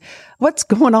District. What's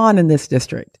going on in this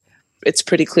district? It's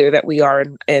pretty clear that we are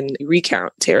in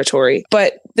recount territory.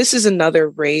 But this is another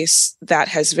race that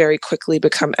has very quickly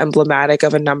become emblematic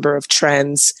of a number of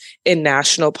trends in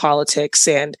national politics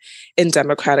and in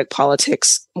Democratic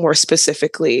politics more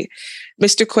specifically.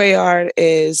 Mr. Cuellar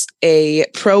is a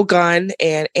pro-gun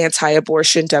and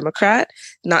anti-abortion Democrat,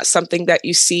 not something that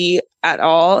you see at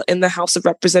all in the House of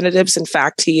Representatives. In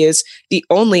fact, he is the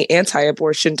only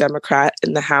anti-abortion Democrat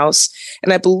in the House,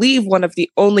 and I believe one of the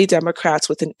only Democrats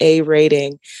with an A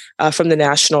rating from the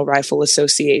National Rifle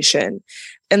Association.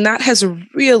 And that has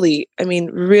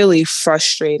really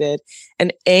frustrated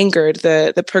and angered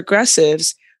the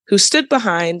progressives who stood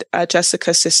behind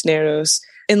Jessica Cisneros,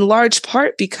 in large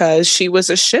part because she was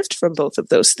a shift from both of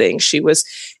those things. She was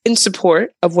in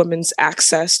support of women's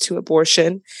access to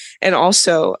abortion, and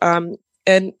also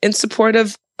and in support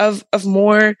of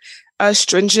more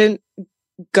stringent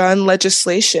gun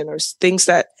legislation, or things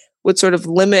that would sort of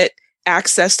limit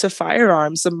access to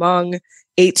firearms among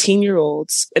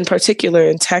 18-year-olds, in particular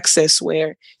in Texas,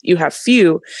 where you have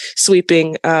few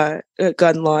sweeping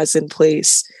gun laws in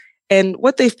place. And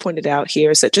what they've pointed out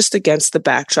here is that just against the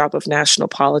backdrop of national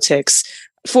politics,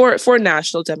 for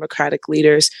national Democratic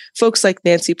leaders, folks like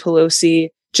Nancy Pelosi,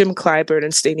 Jim Clyburn,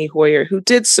 and Steny Hoyer, who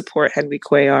did support Henry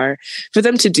Cuellar, for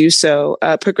them to do so,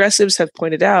 progressives have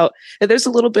pointed out that there's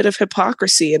a little bit of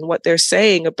hypocrisy in what they're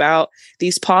saying about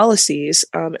these policies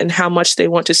and how much they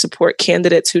want to support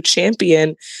candidates who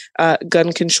champion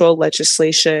gun control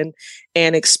legislation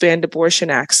and expand abortion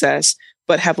access,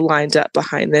 but have lined up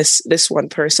behind this one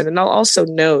person. And I'll also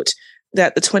note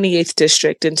that the 28th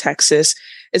district in Texas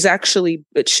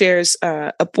it shares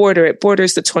a border. It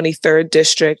borders the 23rd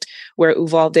district, where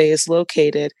Uvalde is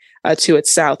located, to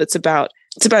its south. It's about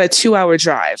a 2-hour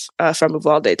drive from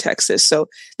Uvalde, Texas. So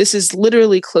this is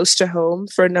literally close to home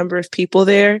for a number of people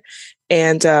there,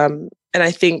 and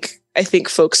I think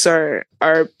folks are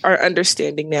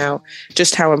understanding now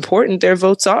just how important their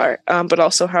votes are, but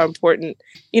also how important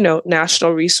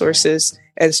national resources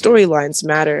and storylines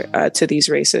matter to these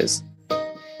races.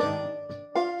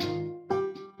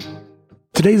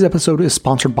 Today's episode is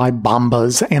sponsored by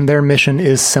Bombas, and their mission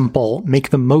is simple: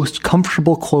 make the most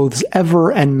comfortable clothes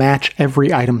ever and match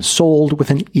every item sold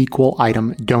with an equal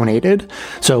item donated.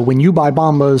 So when you buy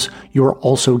Bombas, you're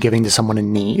also giving to someone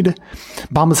in need.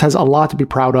 Bombas has a lot to be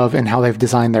proud of in how they've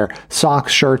designed their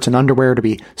socks, shirts, and underwear to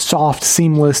be soft,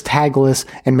 seamless, tagless,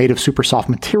 and made of super soft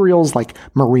materials like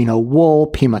merino wool,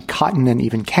 Pima cotton, and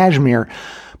even cashmere.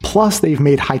 Plus, they've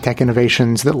made high-tech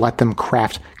innovations that let them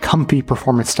craft comfy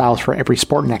performance styles for every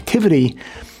sport and activity.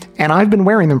 And I've been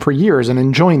wearing them for years and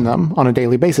enjoying them on a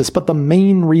daily basis. But the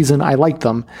main reason I like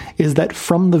them is that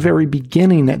from the very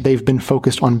beginning, they've been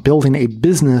focused on building a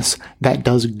business that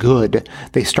does good.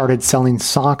 They started selling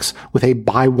socks with a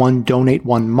buy one, donate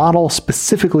one model,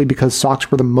 specifically because socks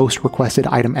were the most requested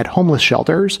item at homeless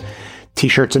shelters.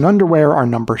 T-shirts and underwear are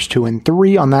numbers 2 and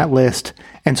 3 on that list,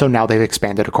 and so now they've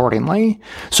expanded accordingly.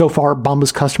 So far,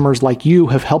 Bombas customers like you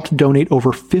have helped donate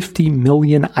over 50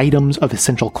 million items of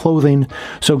essential clothing,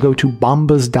 so go to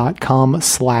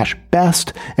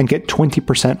bombas.com/best and get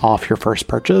 20% off your first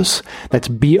purchase. That's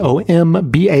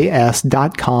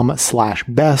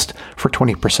BOMBAS.com/best for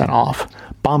 20% off.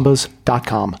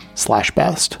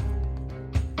 bombas.com/best.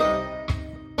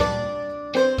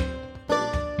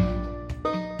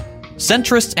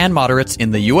 Centrists and moderates in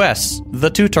the US,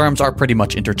 the two terms are pretty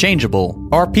much interchangeable,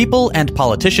 are people and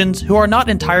politicians who are not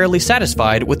entirely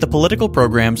satisfied with the political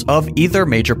programs of either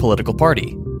major political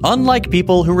party. Unlike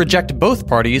people who reject both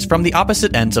parties from the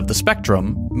opposite ends of the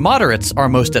spectrum, moderates are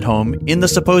most at home in the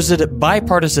supposed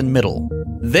bipartisan middle.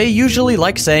 They usually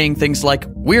like saying things like,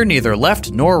 "We're neither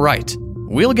left nor right."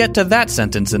 We'll get to that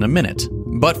sentence in a minute.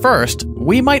 But first,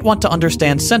 we might want to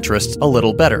understand centrists a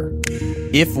little better.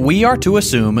 If we are to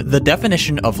assume the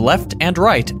definition of left and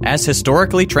right as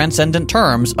historically transcendent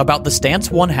terms about the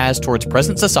stance one has towards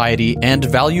present society and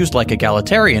values like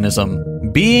egalitarianism,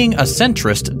 being a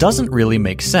centrist doesn't really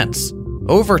make sense.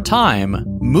 Over time,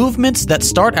 movements that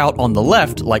start out on the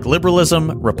left, like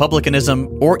liberalism, republicanism,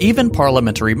 or even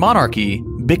parliamentary monarchy,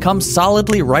 become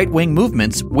solidly right-wing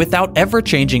movements without ever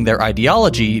changing their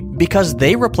ideology because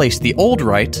they replace the old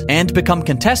right and become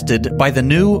contested by the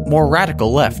new, more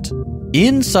radical left.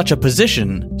 In such a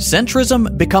position,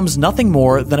 centrism becomes nothing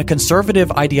more than a conservative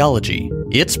ideology.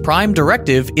 Its prime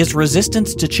directive is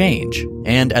resistance to change,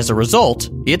 and as a result,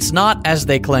 it's not, as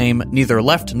they claim, neither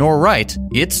left nor right,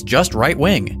 it's just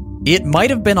right-wing. It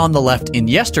might have been on the left in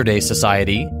yesterday's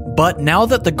society, but now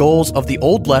that the goals of the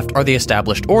old left are the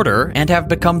established order and have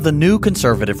become the new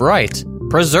conservative right,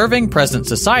 preserving present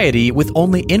society with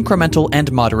only incremental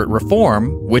and moderate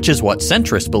reform, which is what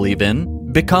centrists believe in,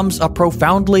 becomes a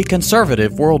profoundly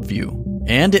conservative worldview.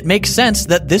 And it makes sense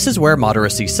that this is where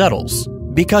moderacy settles,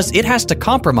 because it has to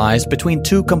compromise between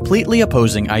two completely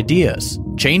opposing ideas: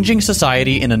 changing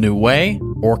society in a new way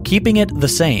or keeping it the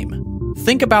same.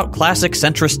 Think about classic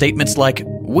centrist statements like,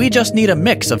 "We just need a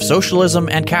mix of socialism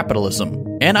and capitalism,"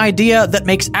 an idea that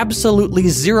makes absolutely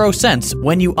zero sense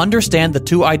when you understand the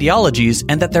two ideologies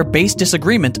and that their base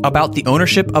disagreement about the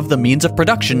ownership of the means of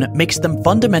production makes them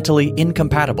fundamentally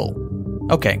incompatible.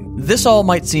 Okay, this all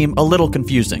might seem a little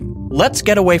confusing. Let's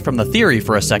get away from the theory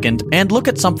for a second and look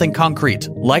at something concrete,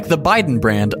 like the Biden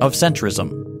brand of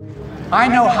centrism. I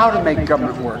know how to make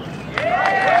government work.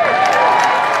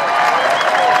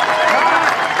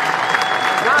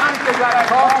 Not because I've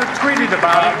talked or tweeted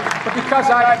about it, but because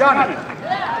I've done it.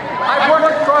 I've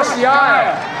worked across the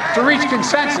aisle to reach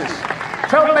consensus,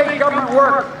 to help make government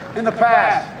work in the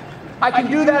past. I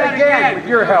can do that again with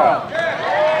your help.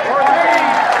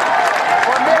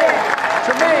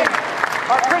 To me,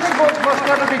 our principles must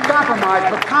never be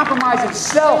compromised, but compromise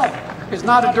itself is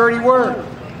not a dirty word.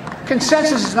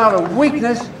 Consensus is not a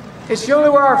weakness. It's the only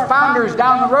way our founders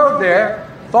down the road there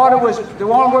thought it was the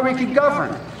only way we could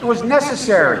govern. It was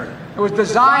necessary. It was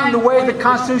designed the way the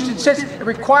Constitution sits. It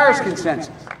requires consensus.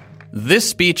 This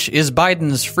speech is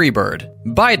Biden's freebird.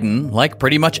 Biden, like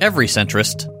pretty much every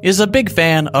centrist, is a big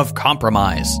fan of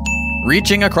compromise.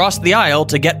 Reaching across the aisle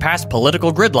to get past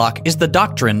political gridlock is the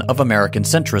doctrine of American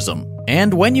centrism.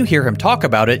 And when you hear him talk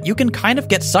about it, you can kind of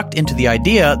get sucked into the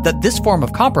idea that this form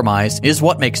of compromise is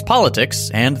what makes politics,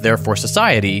 and therefore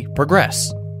society,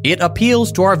 progress. It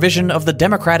appeals to our vision of the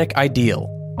democratic ideal,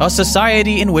 a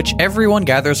society in which everyone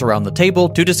gathers around the table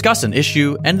to discuss an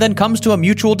issue and then comes to a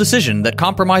mutual decision that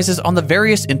compromises on the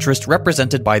various interests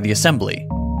represented by the assembly.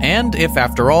 And if,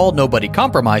 after all, nobody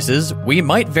compromises, we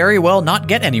might very well not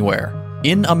get anywhere.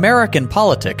 In American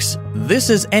politics,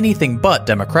 this is anything but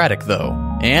democratic, though.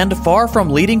 And far from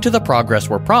leading to the progress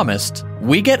we're promised,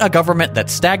 we get a government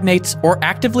that stagnates or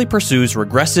actively pursues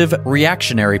regressive,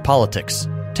 reactionary politics.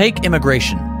 Take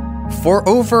immigration. For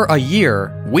over a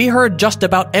year, we heard just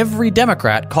about every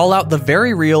Democrat call out the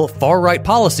very real far-right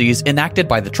policies enacted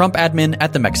by the Trump admin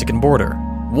at the Mexican border.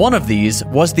 One of these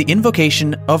was the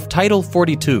invocation of Title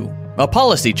 42, a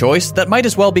policy choice that might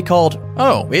as well be called,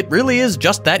 "Oh, it really is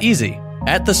just that easy."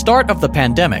 At the start of the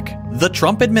pandemic, the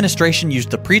Trump administration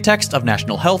used the pretext of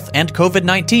national health and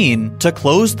COVID-19 to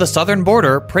close the southern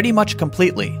border pretty much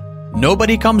completely.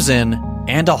 Nobody comes in,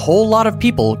 and a whole lot of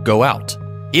people go out.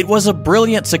 It was a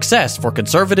brilliant success for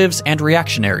conservatives and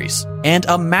reactionaries, and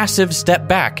a massive step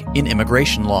back in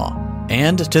immigration law.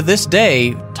 And to this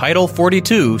day, Title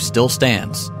 42 still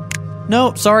stands.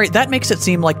 No, sorry, that makes it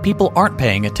seem like people aren't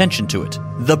paying attention to it.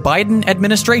 The Biden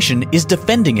administration is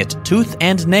defending it tooth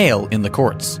and nail in the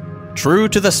courts. True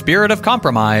to the spirit of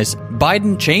compromise,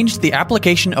 Biden changed the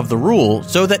application of the rule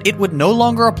so that it would no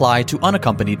longer apply to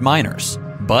unaccompanied minors,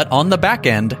 but on the back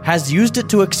end has used it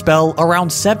to expel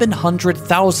around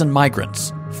 700,000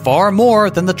 migrants, far more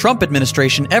than the Trump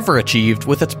administration ever achieved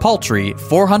with its paltry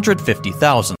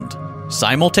 450,000.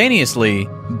 Simultaneously,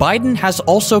 Biden has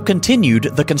also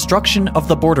continued the construction of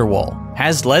the border wall,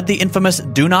 has led the infamous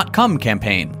Do Not Come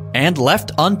campaign, and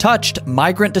left untouched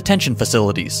migrant detention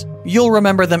facilities. You'll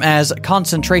remember them as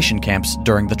concentration camps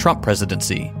during the Trump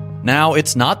presidency. Now,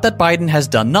 it's not that Biden has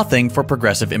done nothing for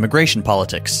progressive immigration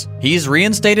politics. He's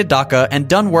reinstated DACA and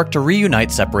done work to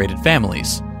reunite separated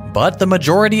families. But the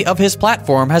majority of his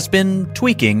platform has been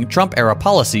tweaking Trump-era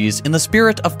policies in the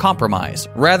spirit of compromise,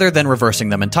 rather than reversing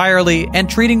them entirely and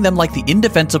treating them like the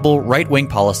indefensible right-wing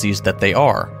policies that they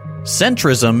are.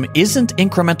 Centrism isn't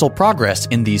incremental progress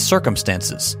in these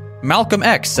circumstances. Malcolm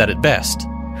X said it best.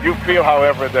 You feel,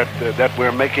 however, that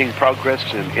we're making progress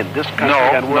in this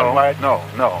country and worldwide? No.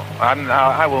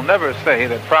 I will never say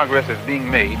that progress is being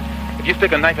made. If you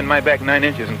stick a knife in my back 9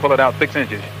 inches and pull it out 6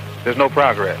 inches, there's no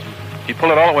progress. You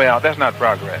pull it all the way out, that's not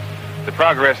progress. The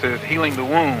progress is healing the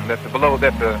wound that the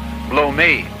blow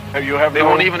made. They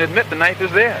won't even admit the knife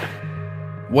is there.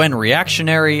 When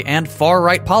reactionary and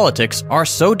far-right politics are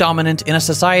so dominant in a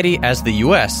society as the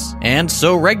US, and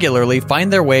so regularly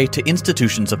find their way to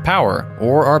institutions of power,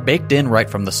 or are baked in right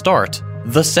from the start,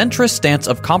 the centrist stance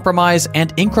of compromise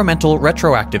and incremental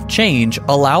retroactive change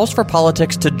allows for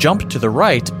politics to jump to the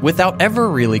right without ever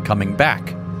really coming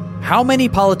back. How many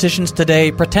politicians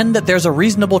today pretend that there's a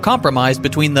reasonable compromise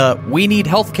between the "we need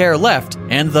healthcare" left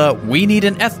and the "we need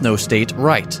an ethno-state"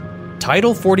 right?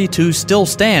 Title 42 still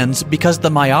stands because the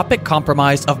myopic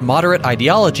compromise of moderate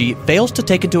ideology fails to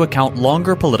take into account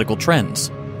longer political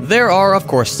trends. There are, of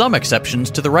course, some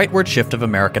exceptions to the rightward shift of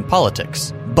American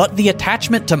politics, but the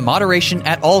attachment to moderation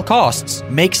at all costs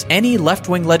makes any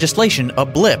left-wing legislation a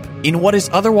blip in what is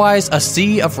otherwise a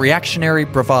sea of reactionary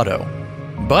bravado.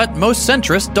 But most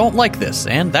centrists don't like this,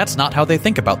 and that's not how they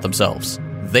think about themselves.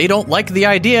 They don't like the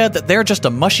idea that they're just a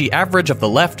mushy average of the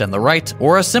left and the right,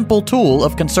 or a simple tool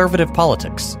of conservative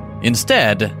politics.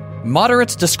 Instead,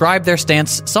 moderates describe their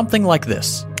stance something like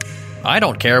this. I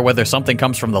don't care whether something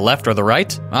comes from the left or the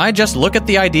right. I just look at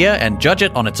the idea and judge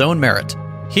it on its own merit.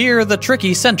 Here, the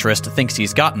tricky centrist thinks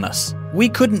he's gotten us. We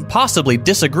couldn't possibly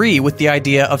disagree with the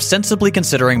idea of sensibly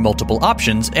considering multiple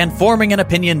options and forming an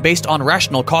opinion based on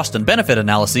rational cost and benefit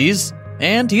analyses.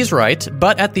 And he's right,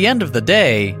 but at the end of the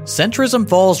day, centrism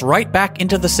falls right back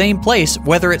into the same place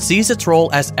whether it sees its role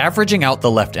as averaging out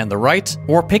the left and the right,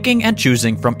 or picking and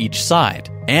choosing from each side.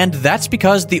 And that's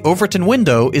because the Overton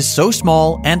window is so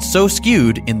small and so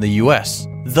skewed in the US.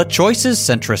 The choices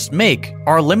centrists make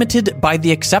are limited by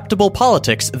the acceptable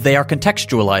politics they are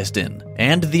contextualized in,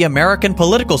 and the American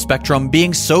political spectrum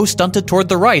being so stunted toward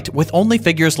the right with only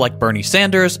figures like Bernie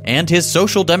Sanders and his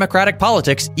social democratic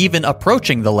politics even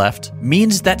approaching the left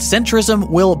means that centrism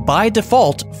will by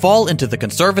default fall into the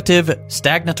conservative,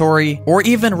 stagnatory, or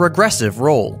even regressive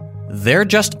role. There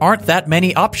just aren't that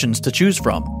many options to choose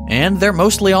from, and they're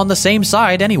mostly on the same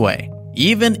side anyway.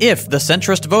 Even if the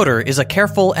centrist voter is a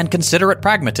careful and considerate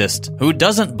pragmatist who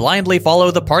doesn't blindly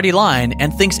follow the party line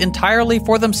and thinks entirely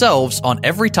for themselves on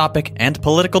every topic and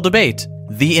political debate,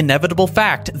 the inevitable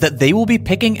fact that they will be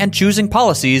picking and choosing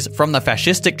policies from the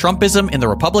fascistic Trumpism in the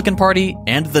Republican Party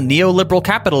and the neoliberal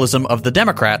capitalism of the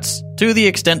Democrats, to the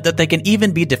extent that they can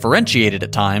even be differentiated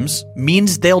at times,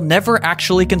 means they'll never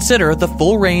actually consider the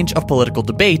full range of political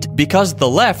debate because the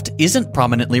left isn't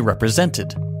prominently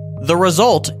represented. The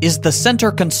result is the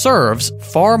center conserves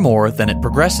far more than it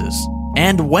progresses.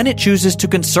 And when it chooses to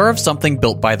conserve something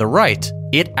built by the right,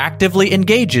 it actively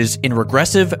engages in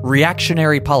regressive,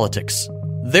 reactionary politics.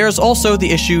 There's also the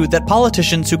issue that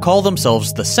politicians who call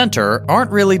themselves the center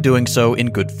aren't really doing so in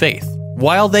good faith.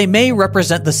 While they may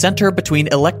represent the center between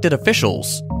elected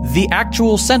officials, the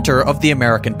actual center of the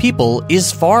American people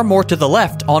is far more to the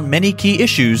left on many key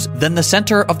issues than the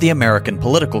center of the American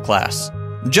political class.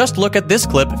 Just look at this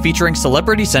clip featuring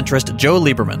celebrity centrist Joe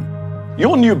Lieberman.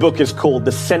 Your new book is called The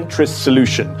Centrist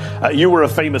Solution. You were a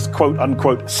famous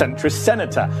quote-unquote centrist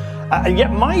senator. And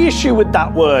yet my issue with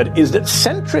that word is that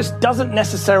centrist doesn't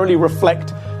necessarily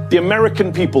reflect the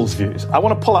American people's views. I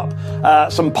want to pull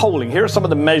up some polling. Here are some of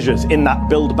the measures in that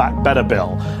Build Back Better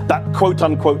bill that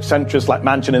quote-unquote centrists like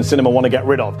Manchin and Sinema want to get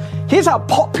rid of. Here's how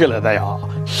popular they are.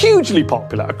 Hugely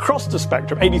popular across the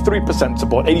spectrum. 83%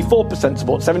 support, 84%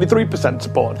 support, 73%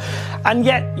 support. And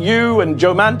yet you and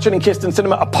Joe Manchin and Kyrsten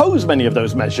Sinema oppose many of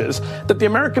those measures that the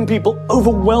American people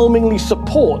overwhelmingly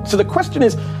support. So the question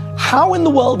is, how in the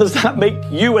world does that make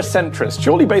you a centrist?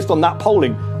 Surely based on that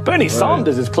polling, Bernie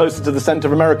Sanders is closer to the center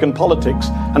of American politics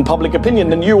and public opinion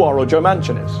than you are or Joe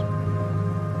Manchin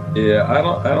is. Yeah,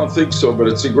 I don't think so, but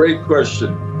it's a great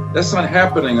question. That's not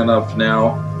happening enough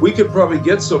now. We could probably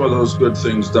get some of those good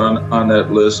things done on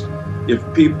that list if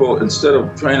people, instead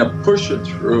of trying to push it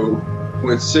through,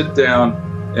 would sit down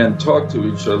and talk to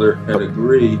each other and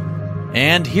agree.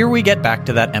 And here we get back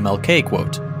to that MLK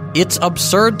quote. It's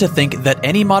absurd to think that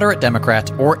any moderate Democrat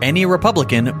or any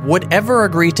Republican would ever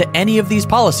agree to any of these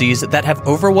policies that have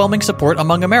overwhelming support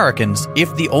among Americans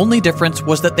if the only difference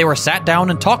was that they were sat down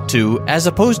and talked to as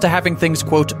opposed to having things,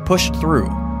 quote, pushed through.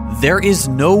 There is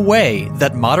no way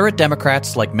that moderate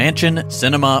Democrats like Manchin,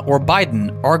 Sinema, or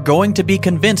Biden are going to be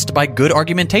convinced by good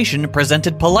argumentation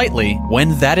presented politely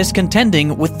when that is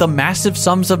contending with the massive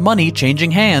sums of money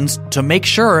changing hands to make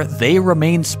sure they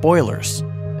remain spoilers.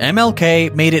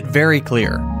 MLK made it very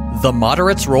clear. The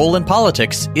moderates' role in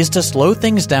politics is to slow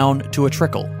things down to a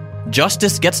trickle.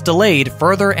 Justice gets delayed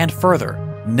further and further,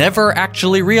 never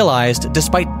actually realized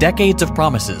despite decades of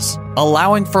promises,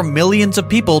 allowing for millions of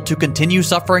people to continue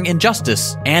suffering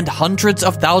injustice and hundreds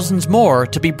of thousands more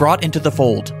to be brought into the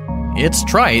fold. It's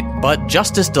trite, but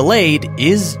justice delayed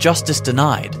is justice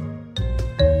denied.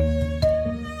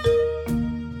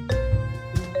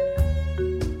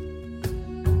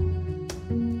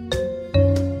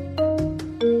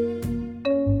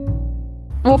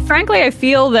 Well, frankly, I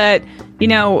feel that,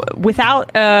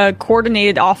 without a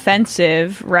coordinated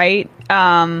offensive, right,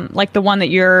 like the one that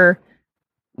you're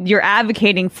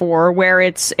advocating for, where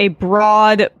it's a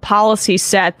broad policy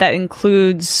set that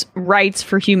includes rights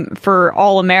for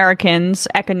all Americans,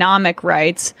 economic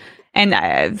rights, and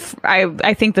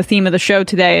I think the theme of the show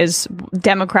today is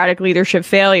Democratic leadership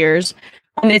failures,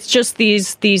 and it's just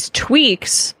these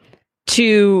tweaks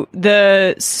to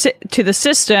the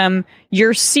system.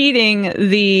 You're ceding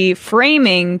the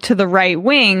framing to the right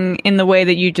wing in the way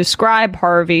that you describe,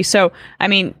 Harvey. So, I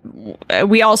mean,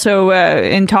 we also,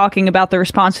 in talking about the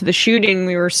response to the shooting,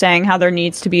 we were saying how there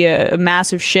needs to be a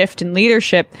massive shift in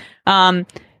leadership.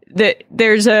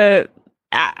 There's a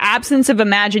absence of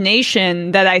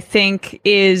imagination that I think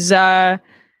is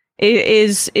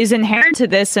inherent to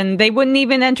this, and they wouldn't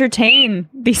even entertain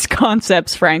these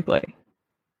concepts, frankly.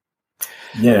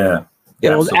 Yeah.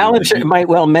 Well, Alex might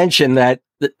well mention that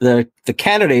the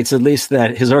candidates, at least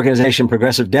that his organization,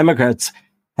 Progressive Democrats,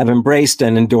 have embraced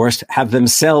and endorsed, have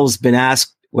themselves been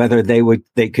asked whether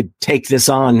they could take this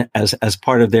on as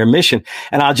part of their mission.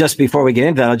 And I'll just, before we get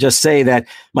into that, I'll just say that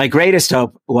my greatest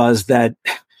hope was that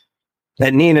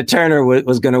Nina Turner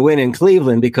was going to win in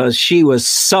Cleveland, because she was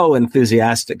so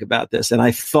enthusiastic about this. And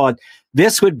I thought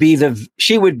this would be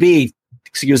she would be,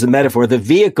 excuse the metaphor, the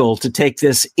vehicle to take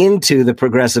this into the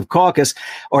Progressive Caucus,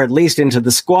 or at least into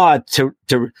the squad.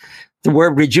 The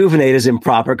word rejuvenate is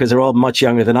improper because they're all much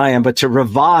younger than I am, but to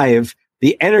revive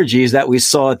the energies that we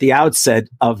saw at the outset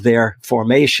of their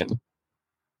formation.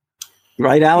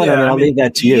 Right, Alan? Yeah, I'll leave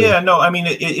that to you. Yeah, no, I mean,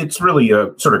 it's really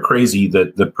sort of crazy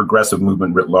that the progressive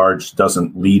movement writ large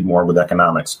doesn't lead more with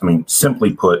economics. I mean,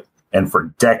 simply put, and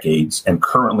for decades, and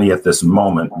currently at this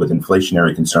moment with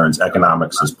inflationary concerns,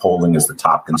 economics is polling as the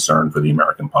top concern for the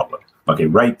American public. Okay,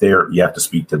 right there, you have to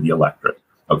speak to the electorate.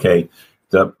 Okay,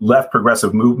 the left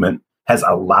progressive movement has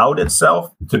allowed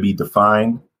itself to be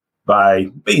defined by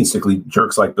basically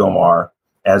jerks like Bill Maher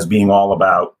as being all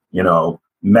about,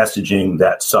 messaging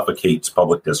that suffocates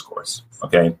public discourse,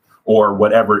 okay? Or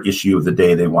whatever issue of the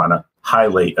day they want to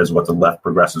highlight as what the left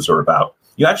progressives are about.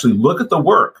 You actually look at the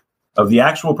work of the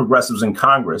actual progressives in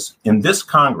Congress, in this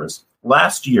Congress,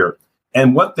 last year,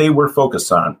 and what they were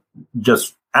focused on,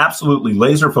 just absolutely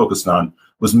laser focused on,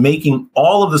 was making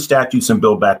all of the statutes in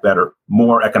Build Back Better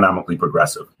more economically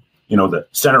progressive. The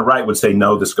center right would say,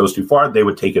 no, this goes too far. They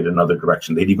would take it another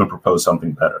direction. They'd even propose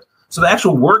something better. So the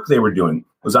actual work they were doing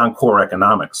was on core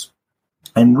economics.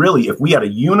 And really, if we had a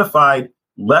unified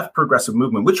left progressive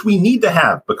movement, which we need to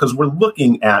have because we're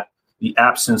looking at the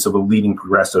absence of a leading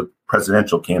progressive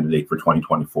presidential candidate for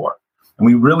 2024. And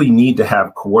we really need to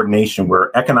have coordination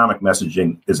where economic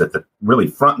messaging is at the really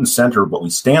front and center of what we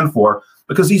stand for,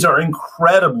 because these are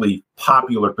incredibly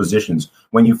popular positions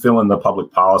when you fill in the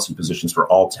public policy positions for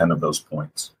all 10 of those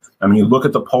points. I mean, you look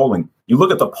at the polling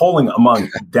among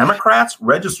Democrats,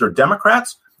 registered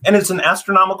Democrats, and it's an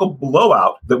astronomical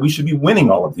blowout that we should be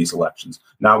winning all of these elections.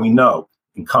 Now we know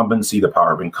incumbency, the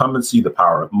power of incumbency, the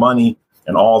power of money,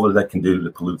 and all that can do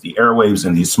to pollute the airwaves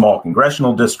in these small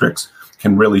congressional districts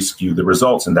can really skew the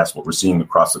results. And that's what we're seeing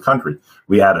across the country.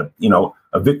 We had a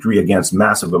victory against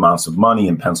massive amounts of money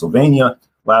in Pennsylvania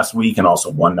last week, and also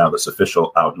one now that's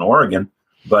official out in Oregon.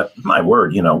 But my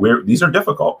word, these are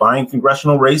difficult. Buying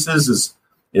congressional races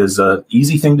is an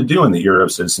easy thing to do in the era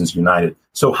of Citizens United.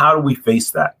 So how do we face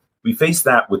that? We face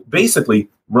that with basically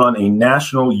run a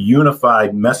national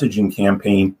unified messaging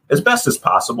campaign as best as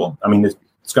possible. I mean,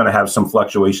 it's going to have some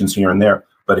fluctuations here and there,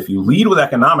 but if you lead with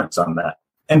economics on that,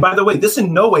 and by the way, this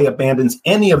in no way abandons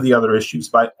any of the other issues.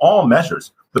 By all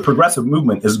measures, the progressive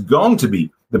movement is going to be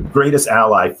the greatest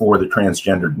ally for the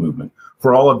transgendered movement,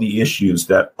 for all of the issues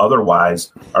that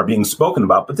otherwise are being spoken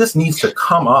about. But this needs to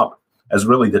come up as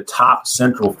really the top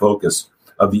central focus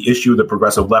of the issue of the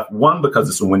progressive left. One, because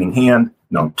it's a winning hand.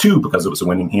 No, two, because it was a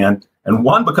winning hand. And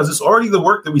one, because it's already the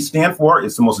work that we stand for.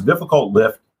 It's the most difficult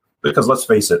lift because, let's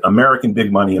face it, American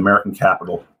big money, American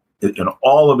capital, in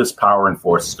all of its power and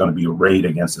force, is going to be arrayed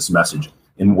against this message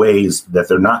in ways that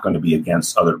they're not going to be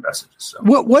against other messages. So.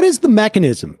 What is the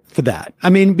mechanism for that? I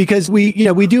mean, because we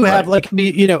do have look,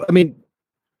 Nina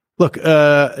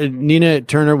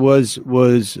Turner was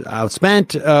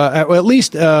outspent, or at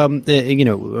least,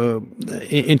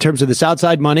 in terms of this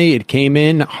outside money, it came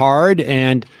in hard,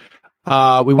 and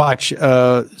we watch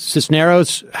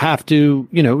Cisneros have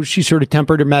to, she sort of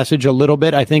tempered her message a little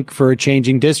bit, I think, for a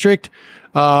changing district.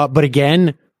 But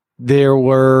again, there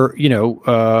were,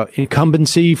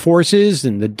 incumbency forces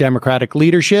and the Democratic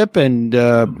leadership and,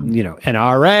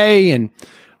 NRA and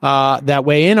that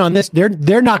weigh in on this.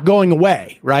 They're not going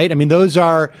away, right? I mean,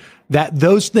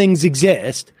 those things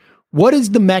exist. What is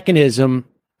the mechanism?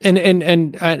 And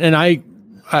I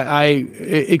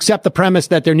accept the premise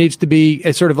that there needs to be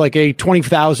a sort of like a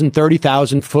 20,000,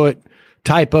 30,000 foot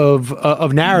type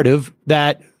of narrative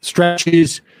that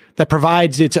stretches, that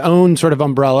provides its own sort of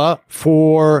umbrella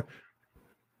for,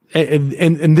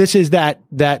 and this is that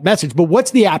message. But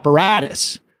what's the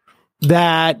apparatus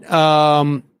that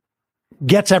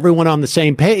gets everyone on the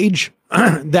same page,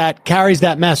 that carries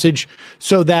that message,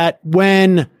 so that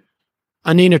when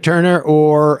Nina Turner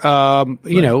or Summer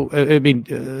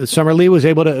Lee was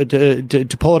able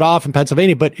to pull it off in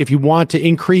Pennsylvania, but if you want to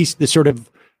increase the sort of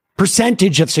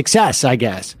percentage of success, I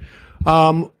guess.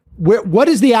 what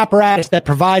is the apparatus that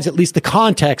provides at least the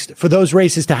context for those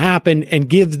races to happen and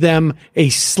gives them a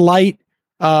slight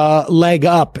leg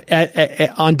up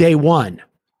on day one?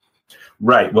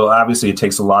 Right. Well, obviously, it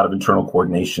takes a lot of internal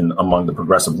coordination among the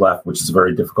progressive left, which is a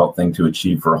very difficult thing to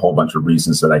achieve for a whole bunch of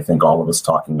reasons that I think all of us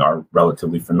talking are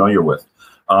relatively familiar with.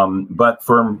 But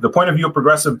from the point of view of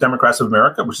Progressive Democrats of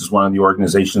America, which is one of the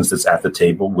organizations that's at the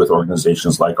table with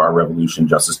organizations like Our Revolution,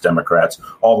 Justice Democrats,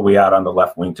 all the way out on the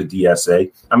left wing to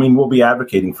DSA, I mean, we'll be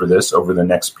advocating for this over the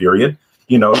next period.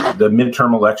 You know, the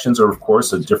midterm elections are, of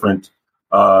course, a different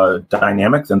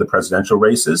dynamic than the presidential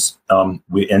races.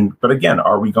 But again,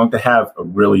 are we going to have a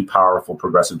really powerful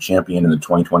progressive champion in the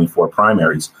 2024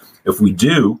 primaries? If we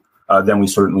do, then we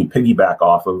certainly piggyback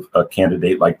off of a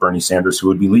candidate like Bernie Sanders, who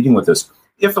would be leading with this.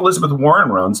 If Elizabeth Warren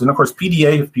runs, and of course,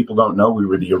 PDA, if people don't know, we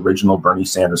were the original Bernie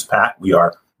Sanders PAC. We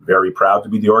are very proud to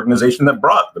be the organization that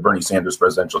brought the Bernie Sanders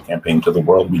presidential campaign to the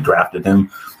world. We drafted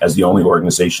him as the only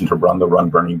organization to run the Run,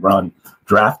 Bernie, Run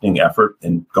drafting effort,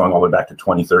 and going all the way back to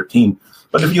 2013.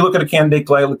 But if you look at a candidate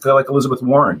like Elizabeth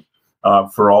Warren,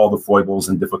 for all the foibles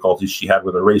and difficulties she had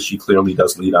with her race, she clearly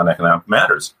does lead on economic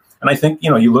matters. And I think,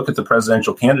 you know, you look at the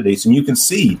presidential candidates and you can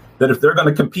see that if they're going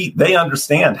to compete, they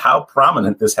understand how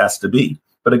prominent this has to be.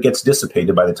 But it gets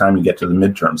dissipated by the time you get to the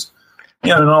midterms.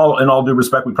 Yeah, in all due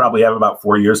respect, we probably have about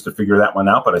 4 years to figure that one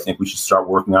out, but I think we should start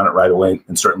working on it right away.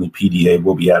 And certainly PDA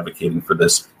will be advocating for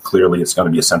this. Clearly, it's going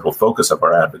to be a central focus of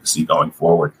our advocacy going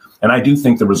forward. And I do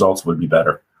think the results would be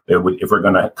better. If we're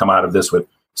going to come out of this with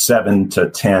 7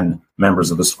 to 10 members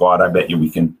of the squad, I bet you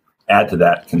we can add to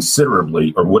that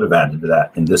considerably, or would have added to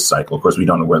that in this cycle. Of course, we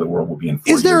don't know where the world will be in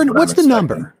 4 years. What's the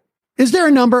number? Is there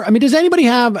a number? I mean, does anybody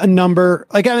have a number?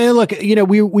 Like, I mean, look, you know,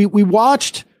 we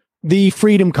watched the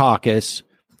Freedom Caucus,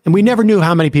 and we never knew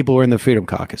how many people were in the Freedom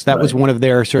Caucus. That was one of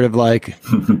their sort of like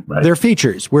their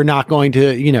features. We're not going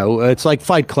to, you know, it's like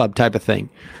Fight Club type of thing.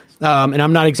 And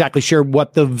I'm not exactly sure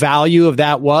what the value of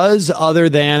that was, other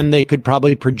than they could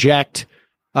probably project,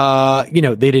 you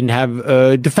know, they didn't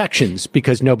have defections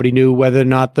because nobody knew whether or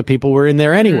not the people were in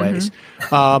there anyways.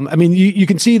 Mm-hmm. I mean, you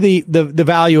can see the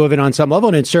value of it on some level,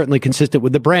 and it's certainly consistent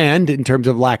with the brand in terms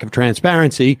of lack of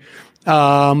transparency.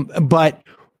 But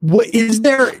what is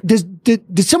there? Does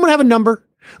someone have a number?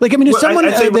 Like, I mean, is someone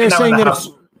they're saying that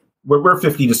we're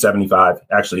 50 to 75,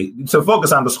 actually. So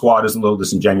focus on the squad is a little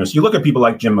disingenuous. You look at people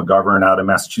like Jim McGovern out in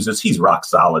Massachusetts; he's rock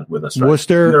solid with us. Right?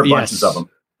 Worcester, there are bunches of them,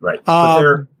 right?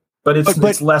 But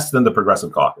it's less than the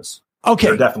Progressive Caucus. Okay,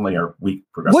 there definitely are weak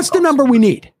progressive. What's the number we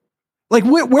need? Like,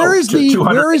 where is the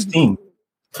 215?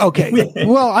 Okay,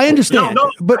 well, I understand,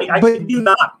 but I do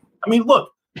not. I mean,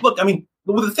 look. I mean,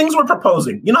 the things we're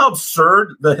proposing. You know how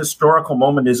absurd the historical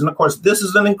moment is, and of course, this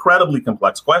is an incredibly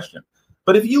complex question.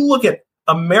 But if you look at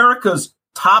America's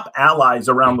top allies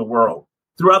around the world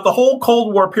throughout the whole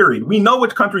Cold War period, we know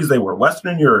which countries they were: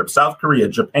 Western Europe, South Korea,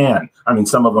 Japan. I mean,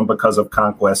 some of them because of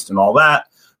conquest and all that.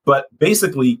 But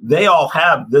basically, they all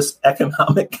have this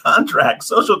economic contract,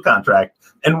 social contract,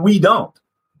 and we don't.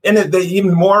 And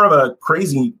even more of a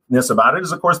craziness about it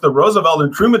is, of course, the Roosevelt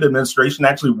and Truman administration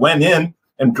actually went in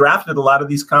and drafted a lot of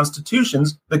these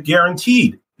constitutions that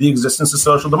guaranteed the existence of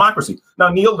social democracy.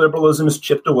 Now, neoliberalism has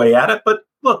chipped away at it, but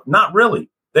look, not really.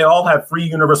 They all have free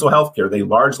universal health care. They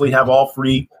largely have all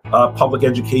free public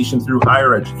education through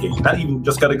higher education. That even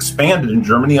just got expanded in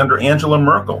Germany under Angela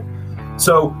Merkel.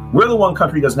 So we're the one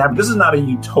country that doesn't have it. This is not a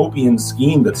utopian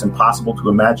scheme that's impossible to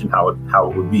imagine how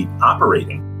it would be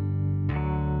operating.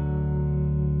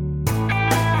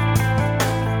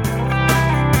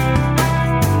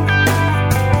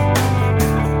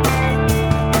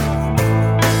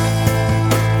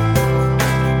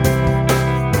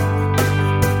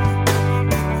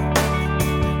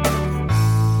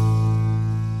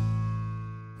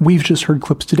 We've just heard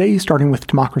clips today, starting with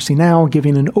Democracy Now!,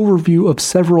 giving an overview of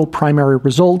several primary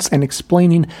results and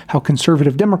explaining how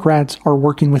conservative Democrats are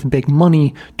working with big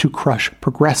money to crush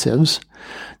progressives.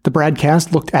 The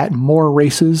broadcast looked at more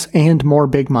races and more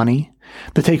big money.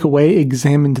 The takeaway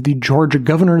examined the Georgia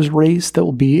governor's race that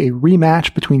will be a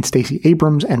rematch between Stacey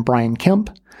Abrams and Brian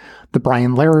Kemp. The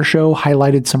Brian Lehrer Show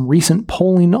highlighted some recent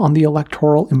polling on the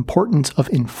electoral importance of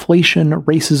inflation,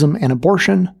 racism, and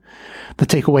abortion. The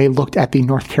takeaway looked at the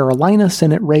North Carolina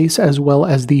Senate race, as well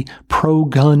as the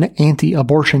pro-gun,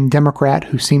 anti-abortion Democrat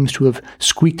who seems to have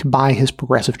squeaked by his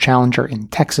progressive challenger in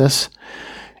Texas.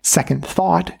 Second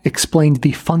Thought explained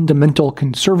the fundamental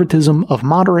conservatism of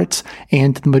moderates,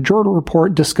 and the Majority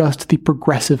Report discussed the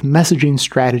progressive messaging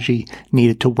strategy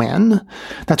needed to win.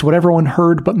 That's what everyone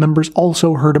heard, but members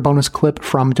also heard a bonus clip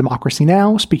from Democracy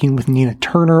Now! Speaking with Nina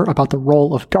Turner about the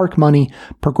role of dark money,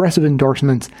 progressive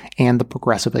endorsements, and the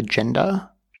progressive agenda.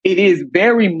 it is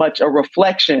very much a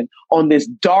reflection on this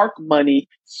dark money,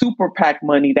 super PAC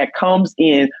money that comes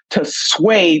in to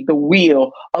sway the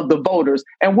wheel of the voters.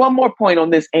 And one more point on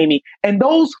this, Amy, and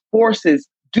those forces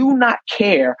do not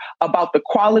care about the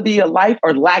quality of life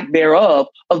or lack thereof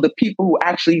of the people who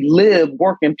actually live,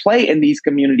 work, and play in these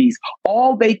communities.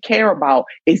 All they care about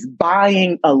is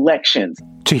buying elections.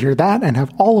 To hear that and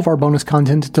have all of our bonus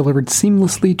content delivered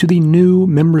seamlessly to the new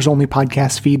members-only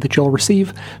podcast feed that you'll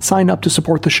receive, sign up to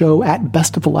support the show at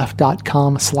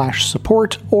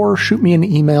bestoftheleft.com/support or shoot me an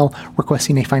email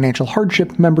requesting a financial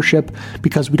hardship membership,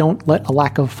 because we don't let a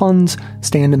lack of funds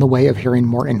stand in the way of hearing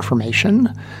more information.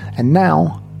 And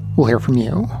now, we'll hear from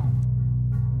you.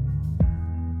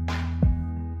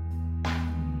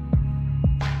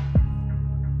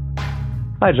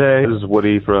 Hi, Jay. This is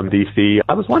Woody from D.C.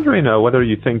 I was wondering whether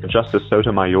you think Justice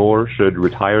Sotomayor should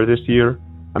retire this year.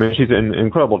 I mean, she's an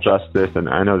incredible justice, and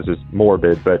I know this is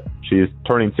morbid, but she's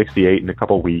turning 68 in a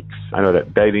couple weeks. I know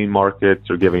that betting markets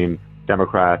are giving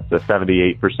Democrats a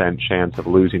 78% chance of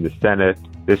losing the Senate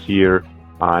this year.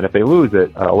 And if they lose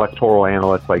it, electoral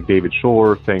analysts like David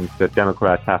Shor think that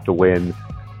Democrats have to win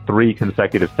 3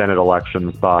 consecutive Senate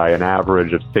elections by an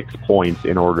average of 6 points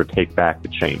in order to take back the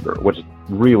chamber, which is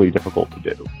really difficult to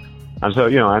do. And so,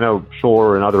 I know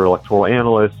Shor and other electoral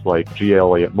analysts like G.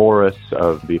 Elliott Morris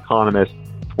of The Economist,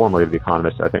 formerly of The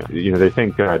Economist, I think, they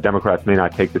think Democrats may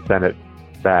not take the Senate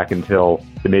back until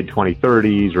the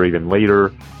mid-2030s or even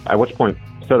later, at which point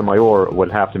Sotomayor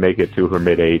would have to make it to her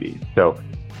mid-80s. So,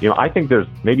 I think there's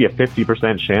maybe a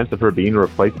 50% chance of her being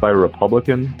replaced by a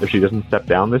Republican if she doesn't step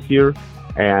down this year.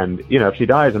 And, if she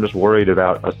dies, I'm just worried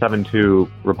about a 7-2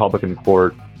 Republican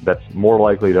court that's more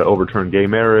likely to overturn gay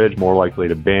marriage, more likely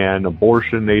to ban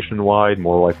abortion nationwide,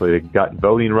 more likely to gut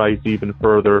voting rights even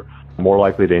further, more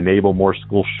likely to enable more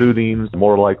school shootings,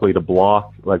 more likely to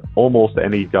block almost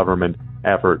any government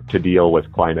effort to deal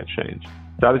with climate change.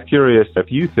 So I was curious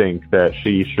if you think that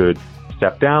she should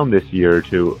step down this year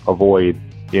to avoid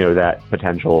that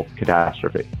potential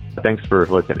catastrophe. Thanks for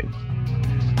listening.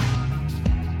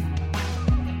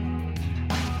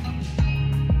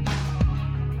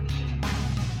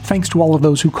 Thanks to all of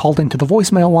those who called into the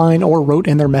voicemail line or wrote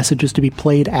in their messages to be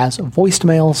played as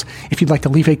voicemails. If you'd like to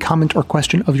leave a comment or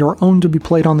question of your own to be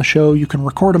played on the show, you can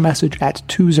record a message at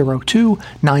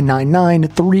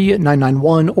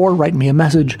 202-999-3991 or write me a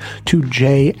message to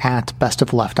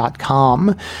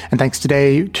j@bestoftheleft.com. And thanks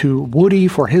today to Woody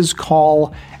for his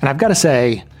call. And I've got to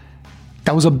say,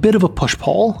 that was a bit of a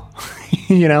push-pull.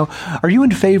 Are you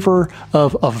in favor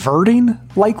of averting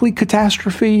likely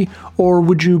catastrophe, or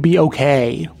would you be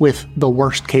okay with the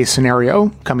worst-case scenario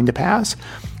coming to pass,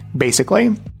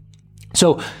 basically?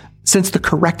 So, since the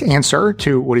correct answer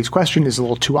to Woody's question is a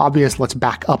little too obvious, let's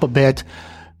back up a bit.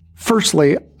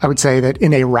 Firstly, I would say that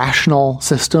in a rational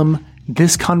system,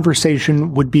 this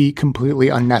conversation would be completely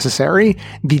unnecessary.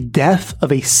 The death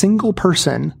of a single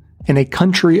person in a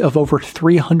country of over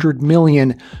 300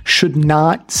 million should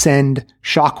not send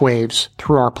shockwaves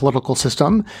through our political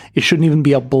system. It shouldn't even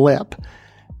be a blip.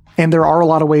 And there are a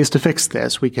lot of ways to fix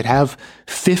this. We could have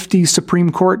 50 Supreme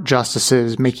Court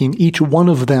justices, making each one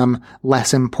of them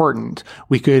less important.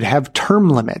 We could have term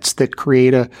limits that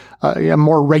create a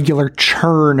more regular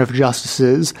churn of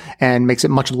justices and makes it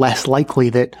much less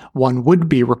likely that one would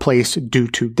be replaced due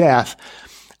to death.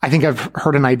 I think I've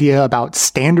heard an idea about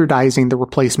standardizing the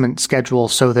replacement schedule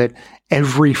so that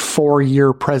every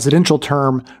 4-year presidential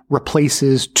term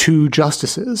replaces 2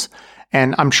 justices.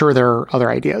 And I'm sure there are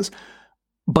other ideas.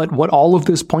 But what all of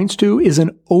this points to is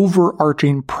an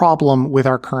overarching problem with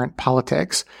our current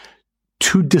politics.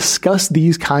 To discuss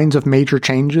these kinds of major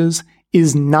changes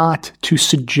is not to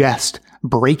suggest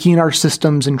breaking our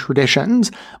systems and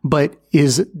traditions, but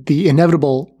is the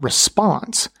inevitable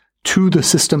response to the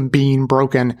system being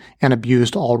broken and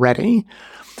abused already.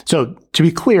 So to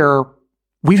be clear,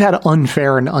 we've had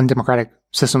unfair and undemocratic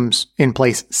systems in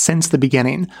place since the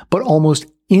beginning, but almost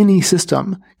any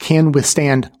system can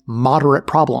withstand moderate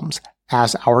problems,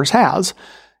 as ours has.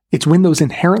 It's when those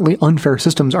inherently unfair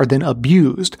systems are then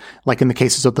abused, like in the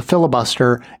cases of the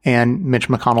filibuster and Mitch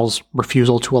McConnell's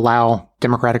refusal to allow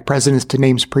Democratic presidents to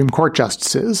name Supreme Court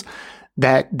justices,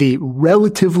 that the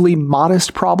relatively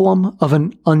modest problem of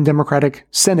an undemocratic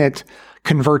Senate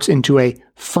converts into a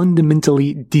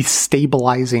fundamentally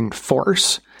destabilizing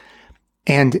force.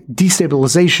 And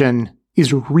destabilization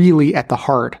is really at the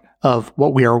heart of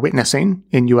what we are witnessing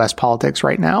in U.S. politics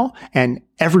right now. And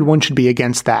everyone should be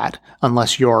against that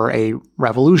unless you're a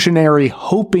revolutionary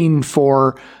hoping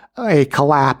for a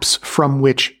collapse from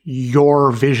which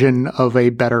your vision of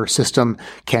a better system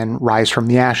can rise from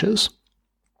the ashes.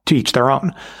 To each their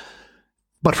own.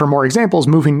 But for more examples,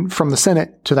 moving from the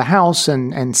Senate to the House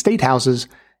and state houses,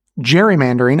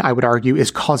 gerrymandering, I would argue,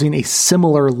 is causing a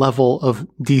similar level of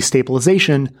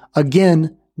destabilization,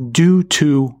 again, due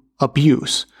to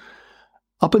abuse.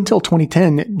 Up until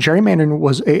 2010, gerrymandering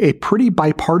was a pretty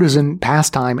bipartisan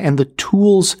pastime, and the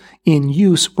tools in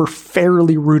use were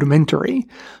fairly rudimentary.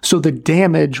 So the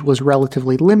damage was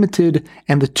relatively limited,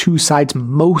 and the two sides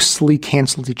mostly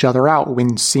canceled each other out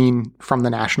when seen from the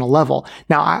national level.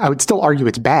 Now, I would still argue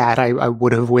it's bad. I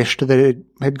would have wished that it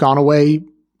had gone away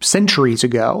centuries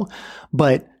ago.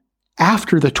 But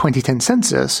after the 2010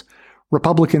 census,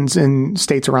 Republicans in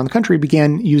states around the country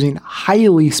began using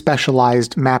highly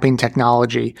specialized mapping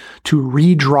technology to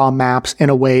redraw maps in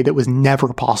a way that was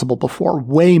never possible before,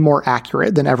 way more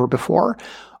accurate than ever before,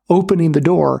 opening the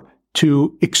door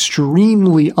to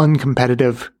extremely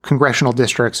uncompetitive congressional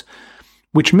districts,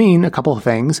 which mean a couple of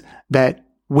things: that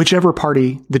whichever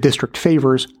party the district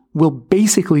favors will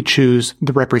basically choose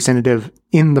the representative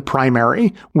in the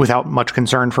primary without much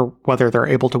concern for whether they're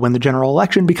able to win the general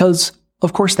election, because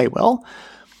of course they will.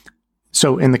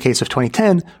 So in the case of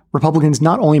 2010, Republicans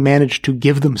not only managed to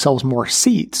give themselves more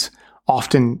seats,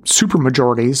 often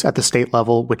supermajorities at the state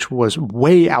level, which was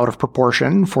way out of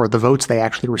proportion for the votes they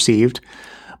actually received,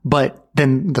 but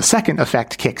then the second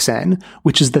effect kicks in,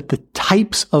 which is that the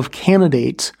types of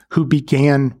candidates who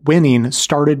began winning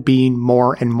started being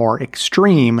more and more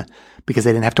extreme, because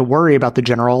they didn't have to worry about the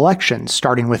general election,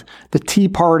 starting with the Tea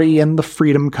Party and the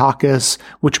Freedom Caucus,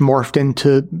 which morphed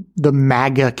into the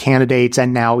MAGA candidates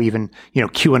and now even,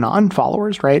 QAnon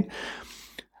followers, right?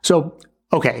 So,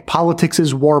 okay, politics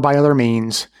is war by other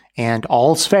means, and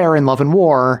all's fair in love and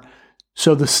war.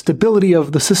 So the stability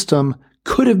of the system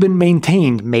could have been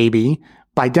maintained, maybe,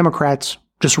 by Democrats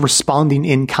just responding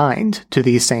in kind to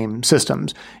these same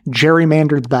systems,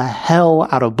 gerrymandered the hell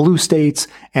out of blue states,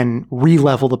 and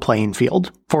re-level the playing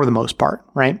field for the most part,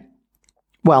 right?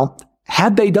 Well,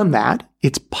 had they done that,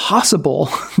 it's possible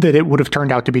that it would have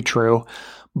turned out to be true,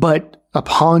 but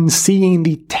upon seeing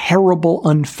the terrible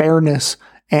unfairness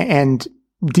and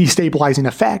destabilizing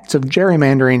effects of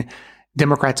gerrymandering,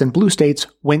 Democrats in blue states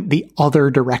went the other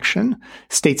direction.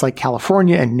 States like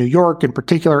California and New York in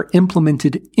particular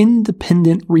implemented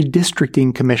independent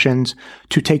redistricting commissions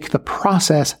to take the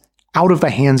process out of the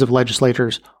hands of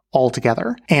legislators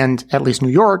altogether. And at least New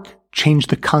York changed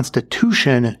the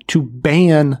Constitution to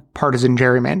ban partisan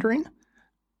gerrymandering.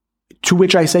 To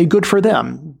which I say good for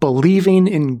them, believing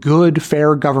in good,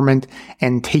 fair government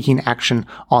and taking action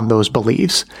on those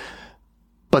beliefs.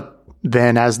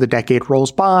 Then as the decade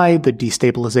rolls by, the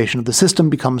destabilization of the system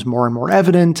becomes more and more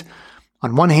evident.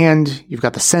 On one hand, you've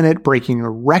got the Senate breaking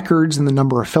records in the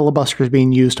number of filibusters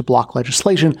being used to block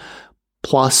legislation,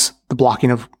 plus the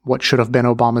blocking of what should have been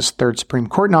Obama's third Supreme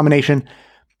Court nomination.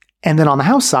 And then on the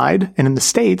House side, and in the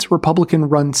states,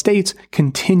 Republican-run states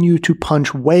continue to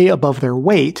punch way above their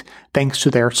weight thanks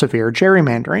to their severe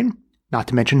gerrymandering, not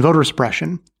to mention voter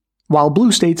suppression. While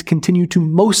blue states continue to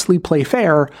mostly play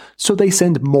fair, so they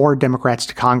send more Democrats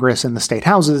to Congress and the state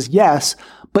houses, yes,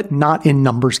 but not in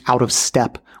numbers out of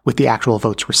step with the actual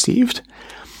votes received.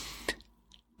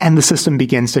 And the system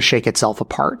begins to shake itself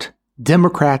apart.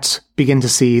 Democrats begin to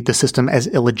see the system as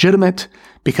illegitimate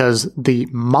because the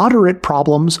moderate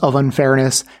problems of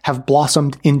unfairness have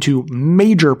blossomed into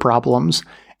major problems,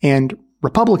 and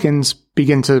Republicans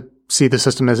begin to see the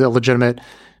system as illegitimate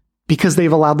because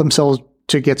they've allowed themselves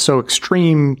to get so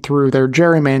extreme through their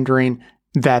gerrymandering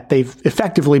that they've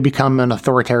effectively become an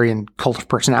authoritarian cult of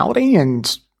personality,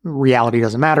 and reality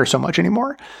doesn't matter so much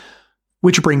anymore.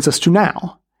 Which brings us to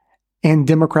now. And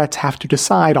Democrats have to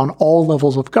decide on all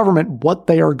levels of government what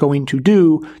they are going to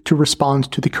do to respond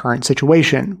to the current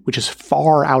situation, which is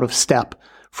far out of step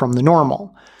from the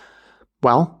normal.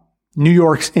 Well, New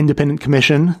York's independent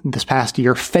commission this past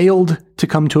year failed to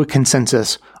come to a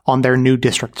consensus on their new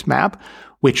district map,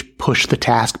 which pushed the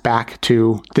task back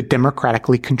to the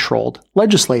democratically controlled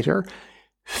legislature.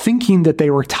 Thinking that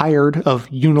they were tired of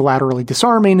unilaterally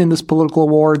disarming in this political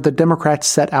war, the Democrats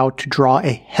set out to draw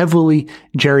a heavily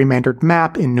gerrymandered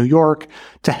map in New York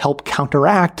to help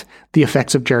counteract the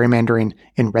effects of gerrymandering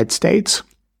in red states.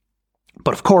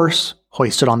 But of course,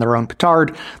 hoisted on their own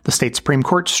petard, the state Supreme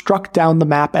Court struck down the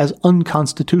map as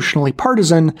unconstitutionally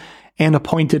partisan and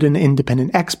appointed an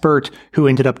independent expert who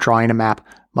ended up drawing a map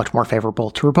much more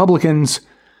favorable to Republicans.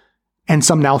 And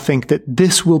some now think that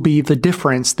this will be the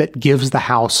difference that gives the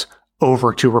House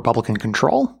over to Republican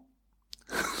control.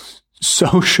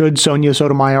 So should Sonia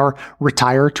Sotomayor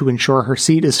retire to ensure her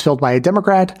seat is filled by a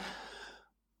Democrat?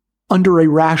 Under a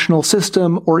rational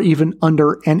system, or even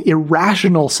under an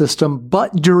irrational system,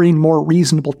 but during more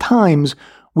reasonable times,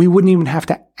 we wouldn't even have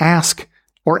to ask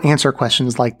or answer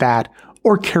questions like that,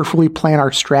 or carefully plan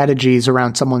our strategies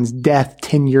around someone's death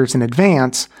 10 years in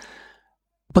advance.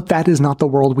 But that is not the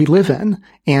world we live in,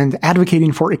 and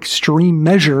advocating for extreme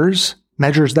measures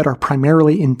that are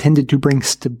primarily intended to bring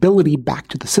stability back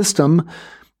to the system,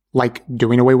 like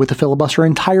doing away with the filibuster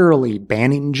entirely,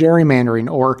 banning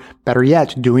gerrymandering, or better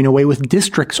yet, doing away with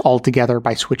districts altogether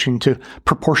by switching to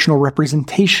proportional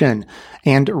representation,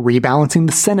 and rebalancing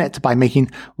the Senate by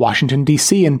making Washington,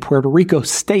 D.C. and Puerto Rico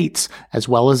states, as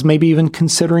well as maybe even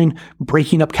considering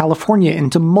breaking up California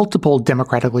into multiple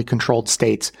democratically controlled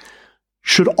states,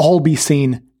 should all be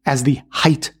seen as the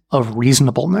height of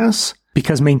reasonableness,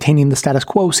 because maintaining the status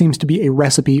quo seems to be a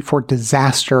recipe for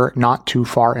disaster not too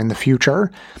far in the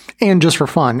future. And just for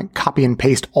fun, copy and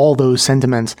paste all those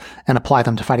sentiments and apply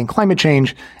them to fighting climate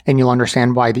change, and you'll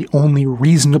understand why the only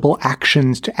reasonable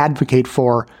actions to advocate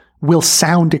for will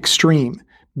sound extreme,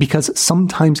 because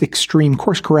sometimes extreme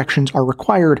course corrections are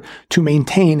required to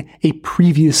maintain a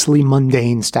previously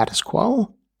mundane status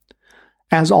quo.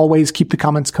 As always, keep the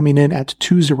comments coming in at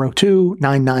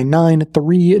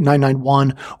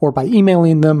 202-999-3991 or by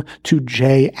emailing them to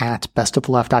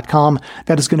j@bestoftheleft.com.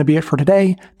 That is going to be it for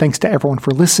today. Thanks to everyone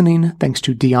for listening. Thanks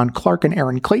to Dion Clark and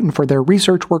Aaron Clayton for their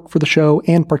research work for the show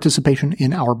and participation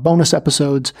in our bonus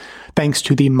episodes. Thanks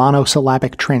to the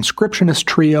monosyllabic transcriptionist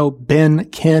trio, Ben,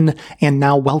 Ken, and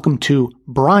now welcome to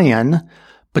Brian.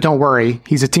 But don't worry,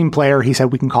 he's a team player. He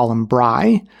said we can call him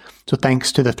Bry. So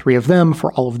thanks to the three of them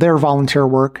for all of their volunteer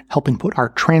work, helping put our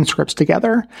transcripts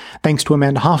together. Thanks to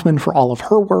Amanda Hoffman for all of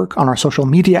her work on our social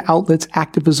media outlets,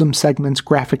 activism segments,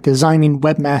 graphic designing,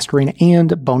 webmastering,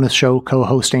 and bonus show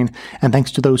co-hosting. And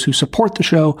thanks to those who support the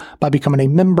show by becoming a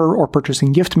member or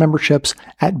purchasing gift memberships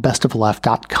at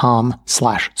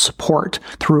bestoftheleft.com/support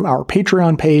through our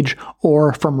Patreon page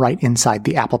or from right inside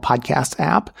the Apple Podcasts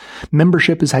app.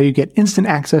 Membership is how you get instant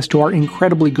access to our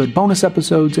incredibly good bonus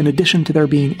episodes, in addition to there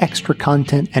being extra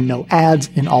content and no ads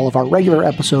in all of our regular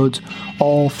episodes,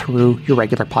 all through your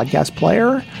regular podcast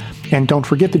player. And don't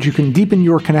forget that you can deepen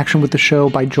your connection with the show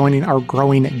by joining our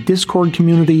growing Discord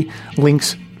community.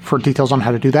 Links for details on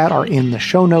how to do that are in the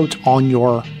show notes on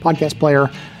your podcast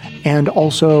player. And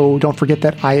also, don't forget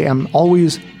that I am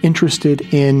always interested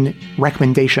in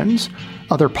recommendations,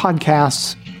 other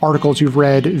podcasts, articles you've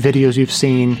read, videos you've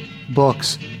seen,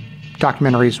 books,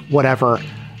 documentaries, whatever.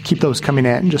 Keep those coming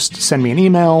in. Just send me an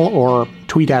email or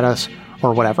tweet at us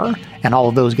or whatever. And all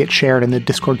of those get shared in the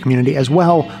Discord community as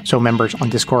well, so members on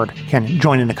Discord can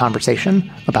join in the conversation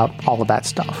about all of that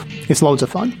stuff. It's loads of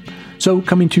fun. So,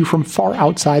 coming to you from far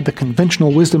outside the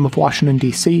conventional wisdom of Washington,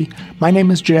 D.C., my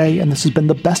name is Jay, and this has been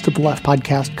the Best of the Left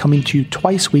podcast, coming to you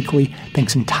twice weekly,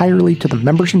 thanks entirely to the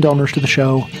members and donors to the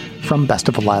show from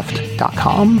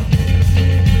bestoftheleft.com.